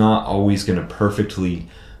she's not always going to perfectly.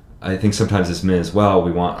 I think sometimes as men as well,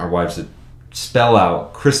 we want our wives to spell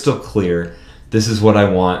out crystal clear, this is what I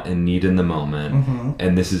want and need in the moment,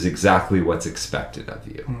 and this is exactly what's expected of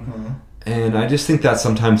you. And I just think that's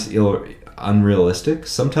sometimes unrealistic.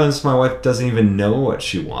 Sometimes my wife doesn't even know what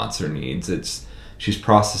she wants or needs. She's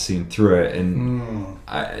processing through it, and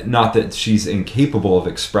not that she's incapable of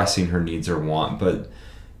expressing her needs or want, but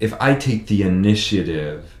if I take the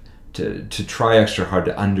initiative to try extra hard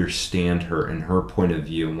to understand her and her point of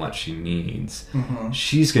view and what she needs,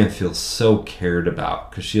 she's going to feel so cared about,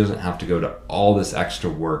 because she doesn't have to go to all this extra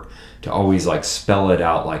work to always like spell it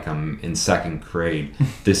out like I'm in second grade.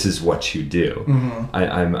 This is what you do.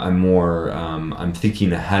 I'm more I'm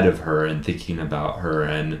thinking ahead of her and thinking about her,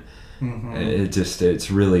 and it's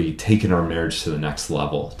really taken our marriage to the next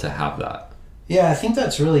level to have that. Yeah, I think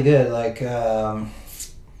that's really good. Like,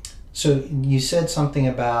 so you said something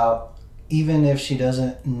about even if she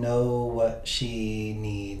doesn't know what she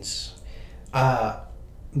needs,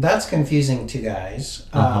 that's confusing to guys.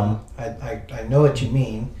 I know what you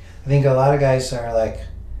mean. I think a lot of guys are like,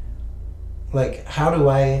 how do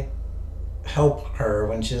I help her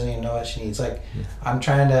when she doesn't even know what she needs? Like, I'm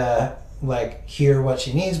trying to like hear what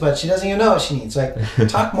she needs, but she doesn't even know what she needs. Like,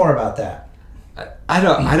 talk more about that. I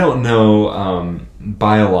don't know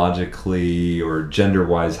biologically or gender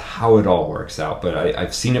wise how it all works out, but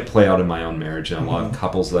I've seen it play out in my own marriage and a lot of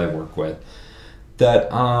couples that I work with.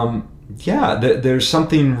 That there's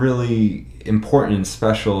something really important and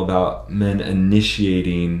special about men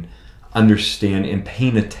initiating, understand, and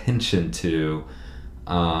paying attention to,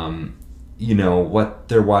 what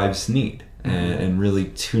their wives need, and really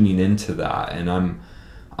tuning into that. And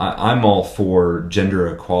I'm all for gender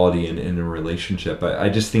equality in a relationship. I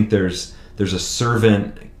just think there's a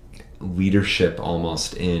servant leadership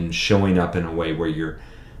almost in showing up in a way where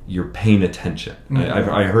you're paying attention.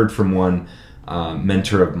 I heard from one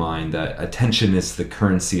mentor of mine that attention is the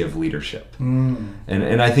currency of leadership,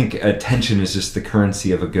 and I think attention is just the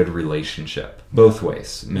currency of a good relationship, both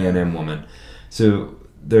ways, man and woman. So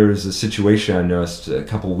there was a situation I noticed a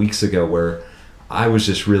couple weeks ago where I was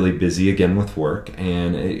just really busy again with work,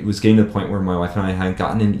 and it was getting to the point where my wife and I hadn't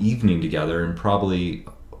gotten an evening together in probably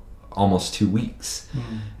almost 2 weeks.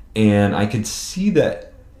 And I could see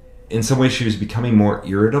that in some ways she was becoming more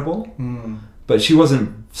irritable, but she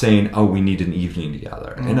wasn't saying, oh, we need an evening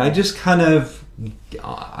together. And I just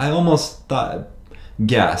I almost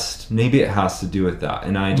guessed maybe it has to do with that.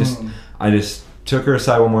 And I just took her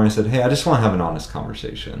aside one morning and said, hey, I just want to have an honest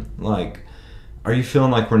conversation. Like, are you feeling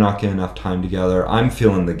like we're not getting enough time together? I'm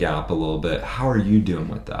feeling the gap a little bit. How are you doing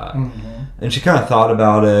with that? And she kind of thought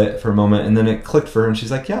about it for a moment, and then it clicked for her, and she's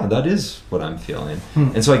like, yeah, that is what I'm feeling.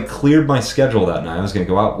 And so I cleared my schedule that night. I was going to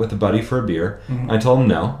go out with a buddy for a beer. I told him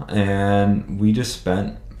no, and we just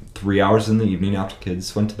spent 3 hours in the evening after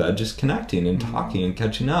kids went to bed just connecting and talking and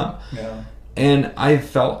catching up. And I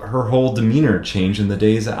felt her whole demeanor change in the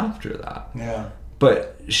days after that.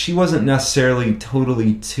 But she wasn't necessarily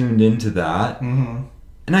totally tuned into that, and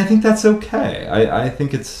I think that's okay. I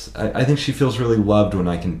think she feels really loved when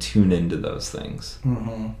I can tune into those things.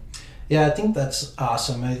 Yeah, I think that's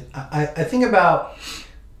awesome. I think about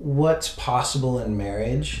what's possible in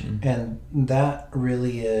marriage, and that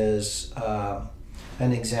really is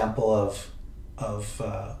an example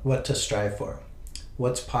of what to strive for.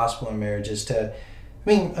 What's possible in marriage is to I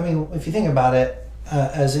mean, if you think about it,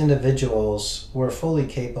 as individuals, we're fully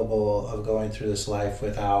capable of going through this life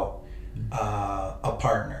without a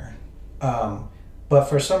partner. But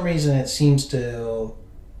for some reason, it seems to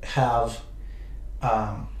have,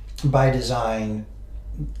 by design,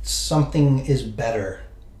 something is better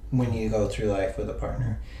when you go through life with a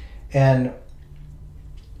partner. And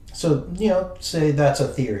so, say that's a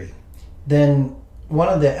theory. Then one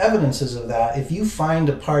of the evidences of that, if you find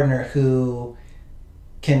a partner who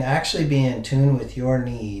can actually be in tune with your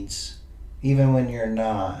needs, even when you're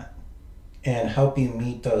not, and help you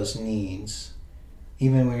meet those needs,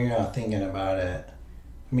 even when you're not thinking about it.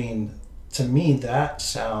 I mean, to me, that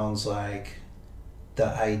sounds like the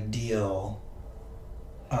ideal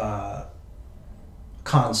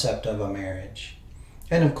concept of a marriage.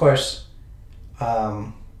 And of course,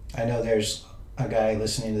 I know there's a guy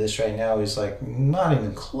listening to this right now who's like, not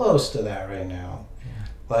even close to that right now. Yeah.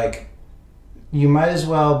 Like, you might as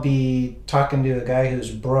well be talking to a guy who's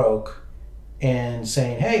broke and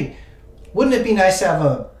saying, hey, wouldn't it be nice to have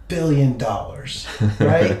 $1 billion,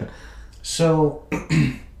 right? So,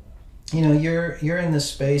 you're in this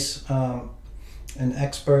space, an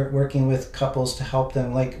expert working with couples to help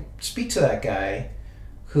them, like, speak to that guy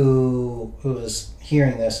who is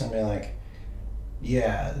hearing this and be like,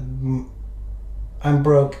 yeah, I'm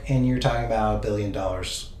broke and you're talking about $1 billion.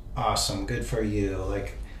 Awesome, good for you.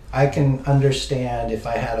 Like, I can understand if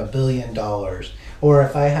I had $1 billion, or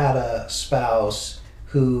if I had a spouse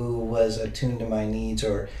who was attuned to my needs,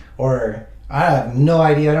 or I have no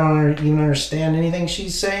idea, I don't even understand anything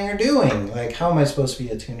she's saying or doing. Like, how am I supposed to be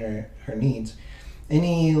attuned to her needs?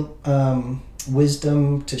 Any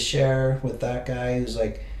wisdom to share with that guy who's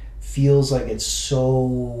like, feels like it's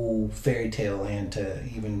so fairy tale land to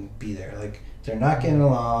even be there? Like, they're not getting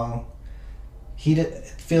along. It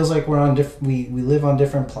feels like we're on we live on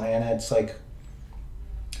different planets. Like,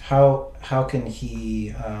 how can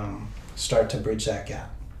he start to bridge that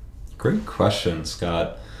gap? Great question,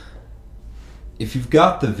 Scott. If you've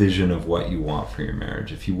got the vision of what you want for your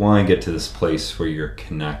marriage, if you want to get to this place where you're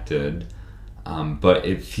connected, but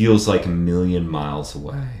it feels like 1,000,000 miles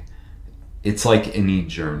away, it's like any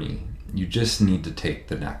journey. You just need to take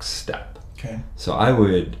the next step. Okay. So I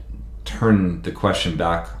would turn the question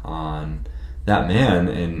back on that man,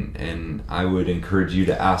 and I would encourage you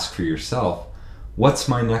to ask for yourself, what's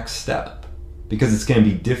my next step? Because it's going to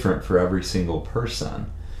be different for every single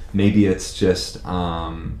person. Maybe it's just,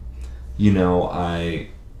 I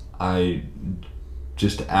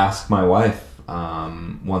just ask my wife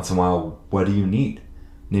once in a while, what do you need?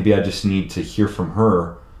 Maybe I just need to hear from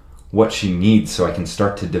her what she needs so I can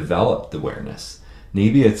start to develop the awareness.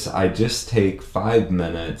 Maybe it's I just take 5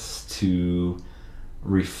 minutes to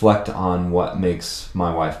reflect on what makes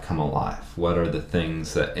my wife come alive. What are the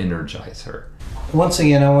things that energize her? Once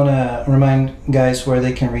again, I want to remind guys where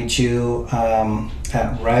they can reach you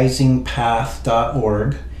at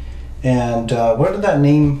risingpath.org. And where did that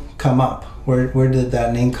name come up? Where did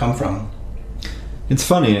that name come from? It's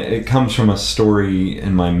funny. It comes from a story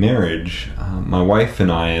in my marriage. My wife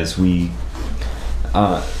and I, as we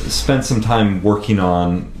spent some time working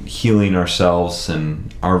on healing ourselves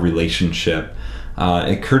and our relationship,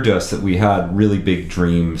 it occurred to us that we had really big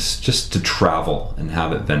dreams just to travel and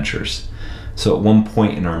have adventures. So at one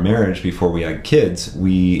point in our marriage, before we had kids,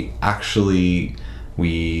 we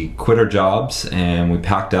quit our jobs and we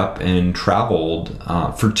packed up and traveled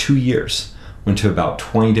for 2 years. Went to about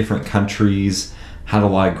 20 different countries, had a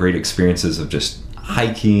lot of great experiences of just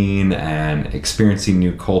hiking and experiencing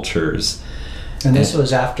new cultures. And this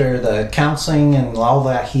was after the counseling and all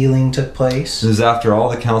that healing took place? It was after all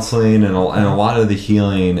the counseling and a lot of the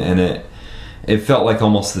healing, and it felt like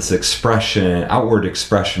almost this outward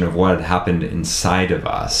expression of what had happened inside of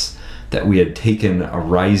us, that we had taken a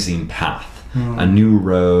rising path, a new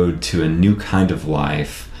road to a new kind of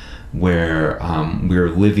life where we were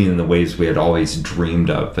living in the ways we had always dreamed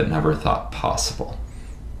of but never thought possible.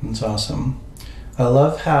 That's awesome. I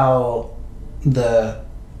love how the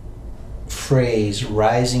phrase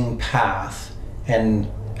rising path and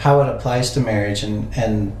how it applies to marriage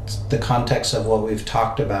and the context of what we've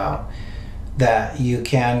talked about, that you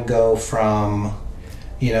can go from,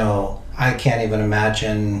 I can't even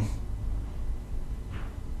imagine,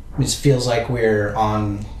 it feels like we're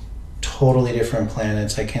on totally different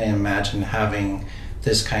planets. I can't imagine having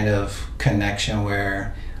this kind of connection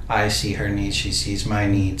where I see her needs, she sees my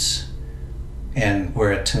needs, and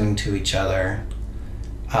we're attuned to each other.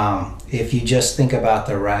 If you just think about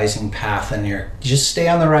the rising path and just stay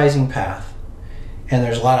on the rising path, and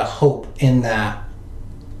there's a lot of hope in that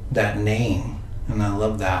name, and I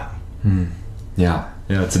love that. Yeah,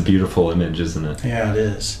 Yeah, it's a beautiful image, isn't it? Yeah, it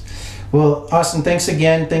is. Well, Austin, thanks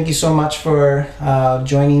again. Thank you so much for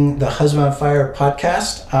joining the Husband on Fire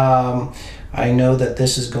podcast. I know that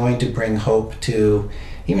this is going to bring hope to,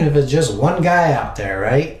 even if it's just one guy out there,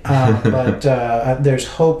 right? But there's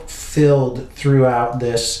hope filled throughout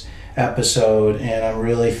this episode, and I'm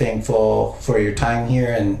really thankful for your time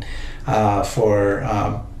here and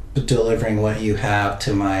for delivering what you have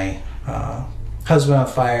to my Husband on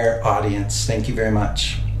Fire audience. Thank you very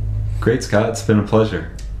much. Great, Scott. It's been a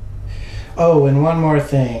pleasure. Oh, and one more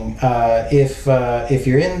thing. If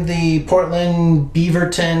you're in the Portland,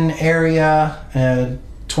 Beaverton area,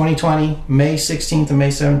 2020, May 16th and May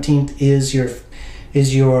 17th is your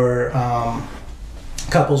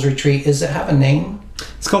couples retreat. Does it have a name?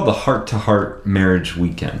 It's called the Heart to Heart Marriage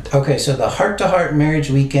Weekend. Okay, so the Heart to Heart Marriage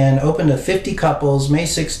Weekend, open to 50 couples, May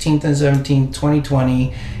 16th and 17th,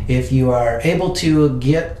 2020. If you are able to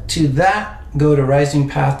get to that, go to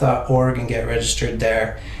risingpath.org and get registered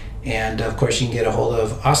there. And of course, you can get a hold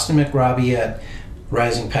of Austin McRobbie at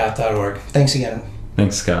risingpath.org. Thanks again.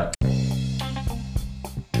 Thanks, Scott.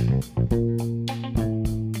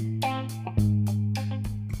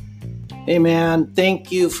 Hey man,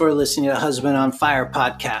 thank you for listening to Husband on Fire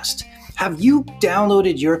podcast. Have you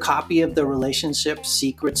downloaded your copy of the Relationship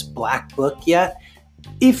Secrets Black Book yet?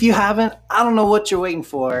 If you haven't, I don't know what you're waiting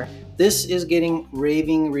for. This is getting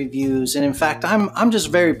raving reviews. And in fact, I'm just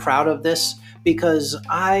very proud of this, because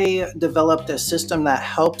I developed a system that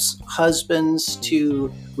helps husbands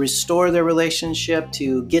to restore their relationship,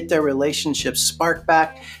 to get their relationship spark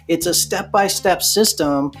back. It's a step-by-step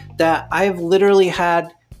system that I've literally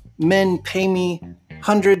had men pay me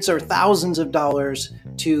hundreds or thousands of dollars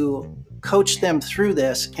to coach them through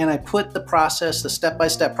this. And I put the process, the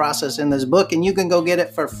step-by-step process in this book, and you can go get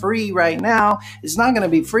it for free right now. It's not going to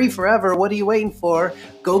be free forever. What are you waiting for?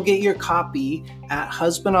 Go get your copy at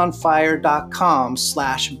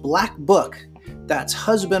husbandonfire.com/blackbook. That's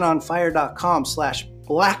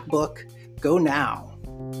husbandonfire.com/blackbook. Go now.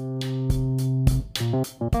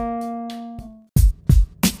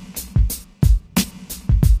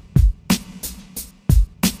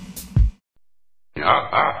 Ah,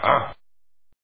 ah, ah.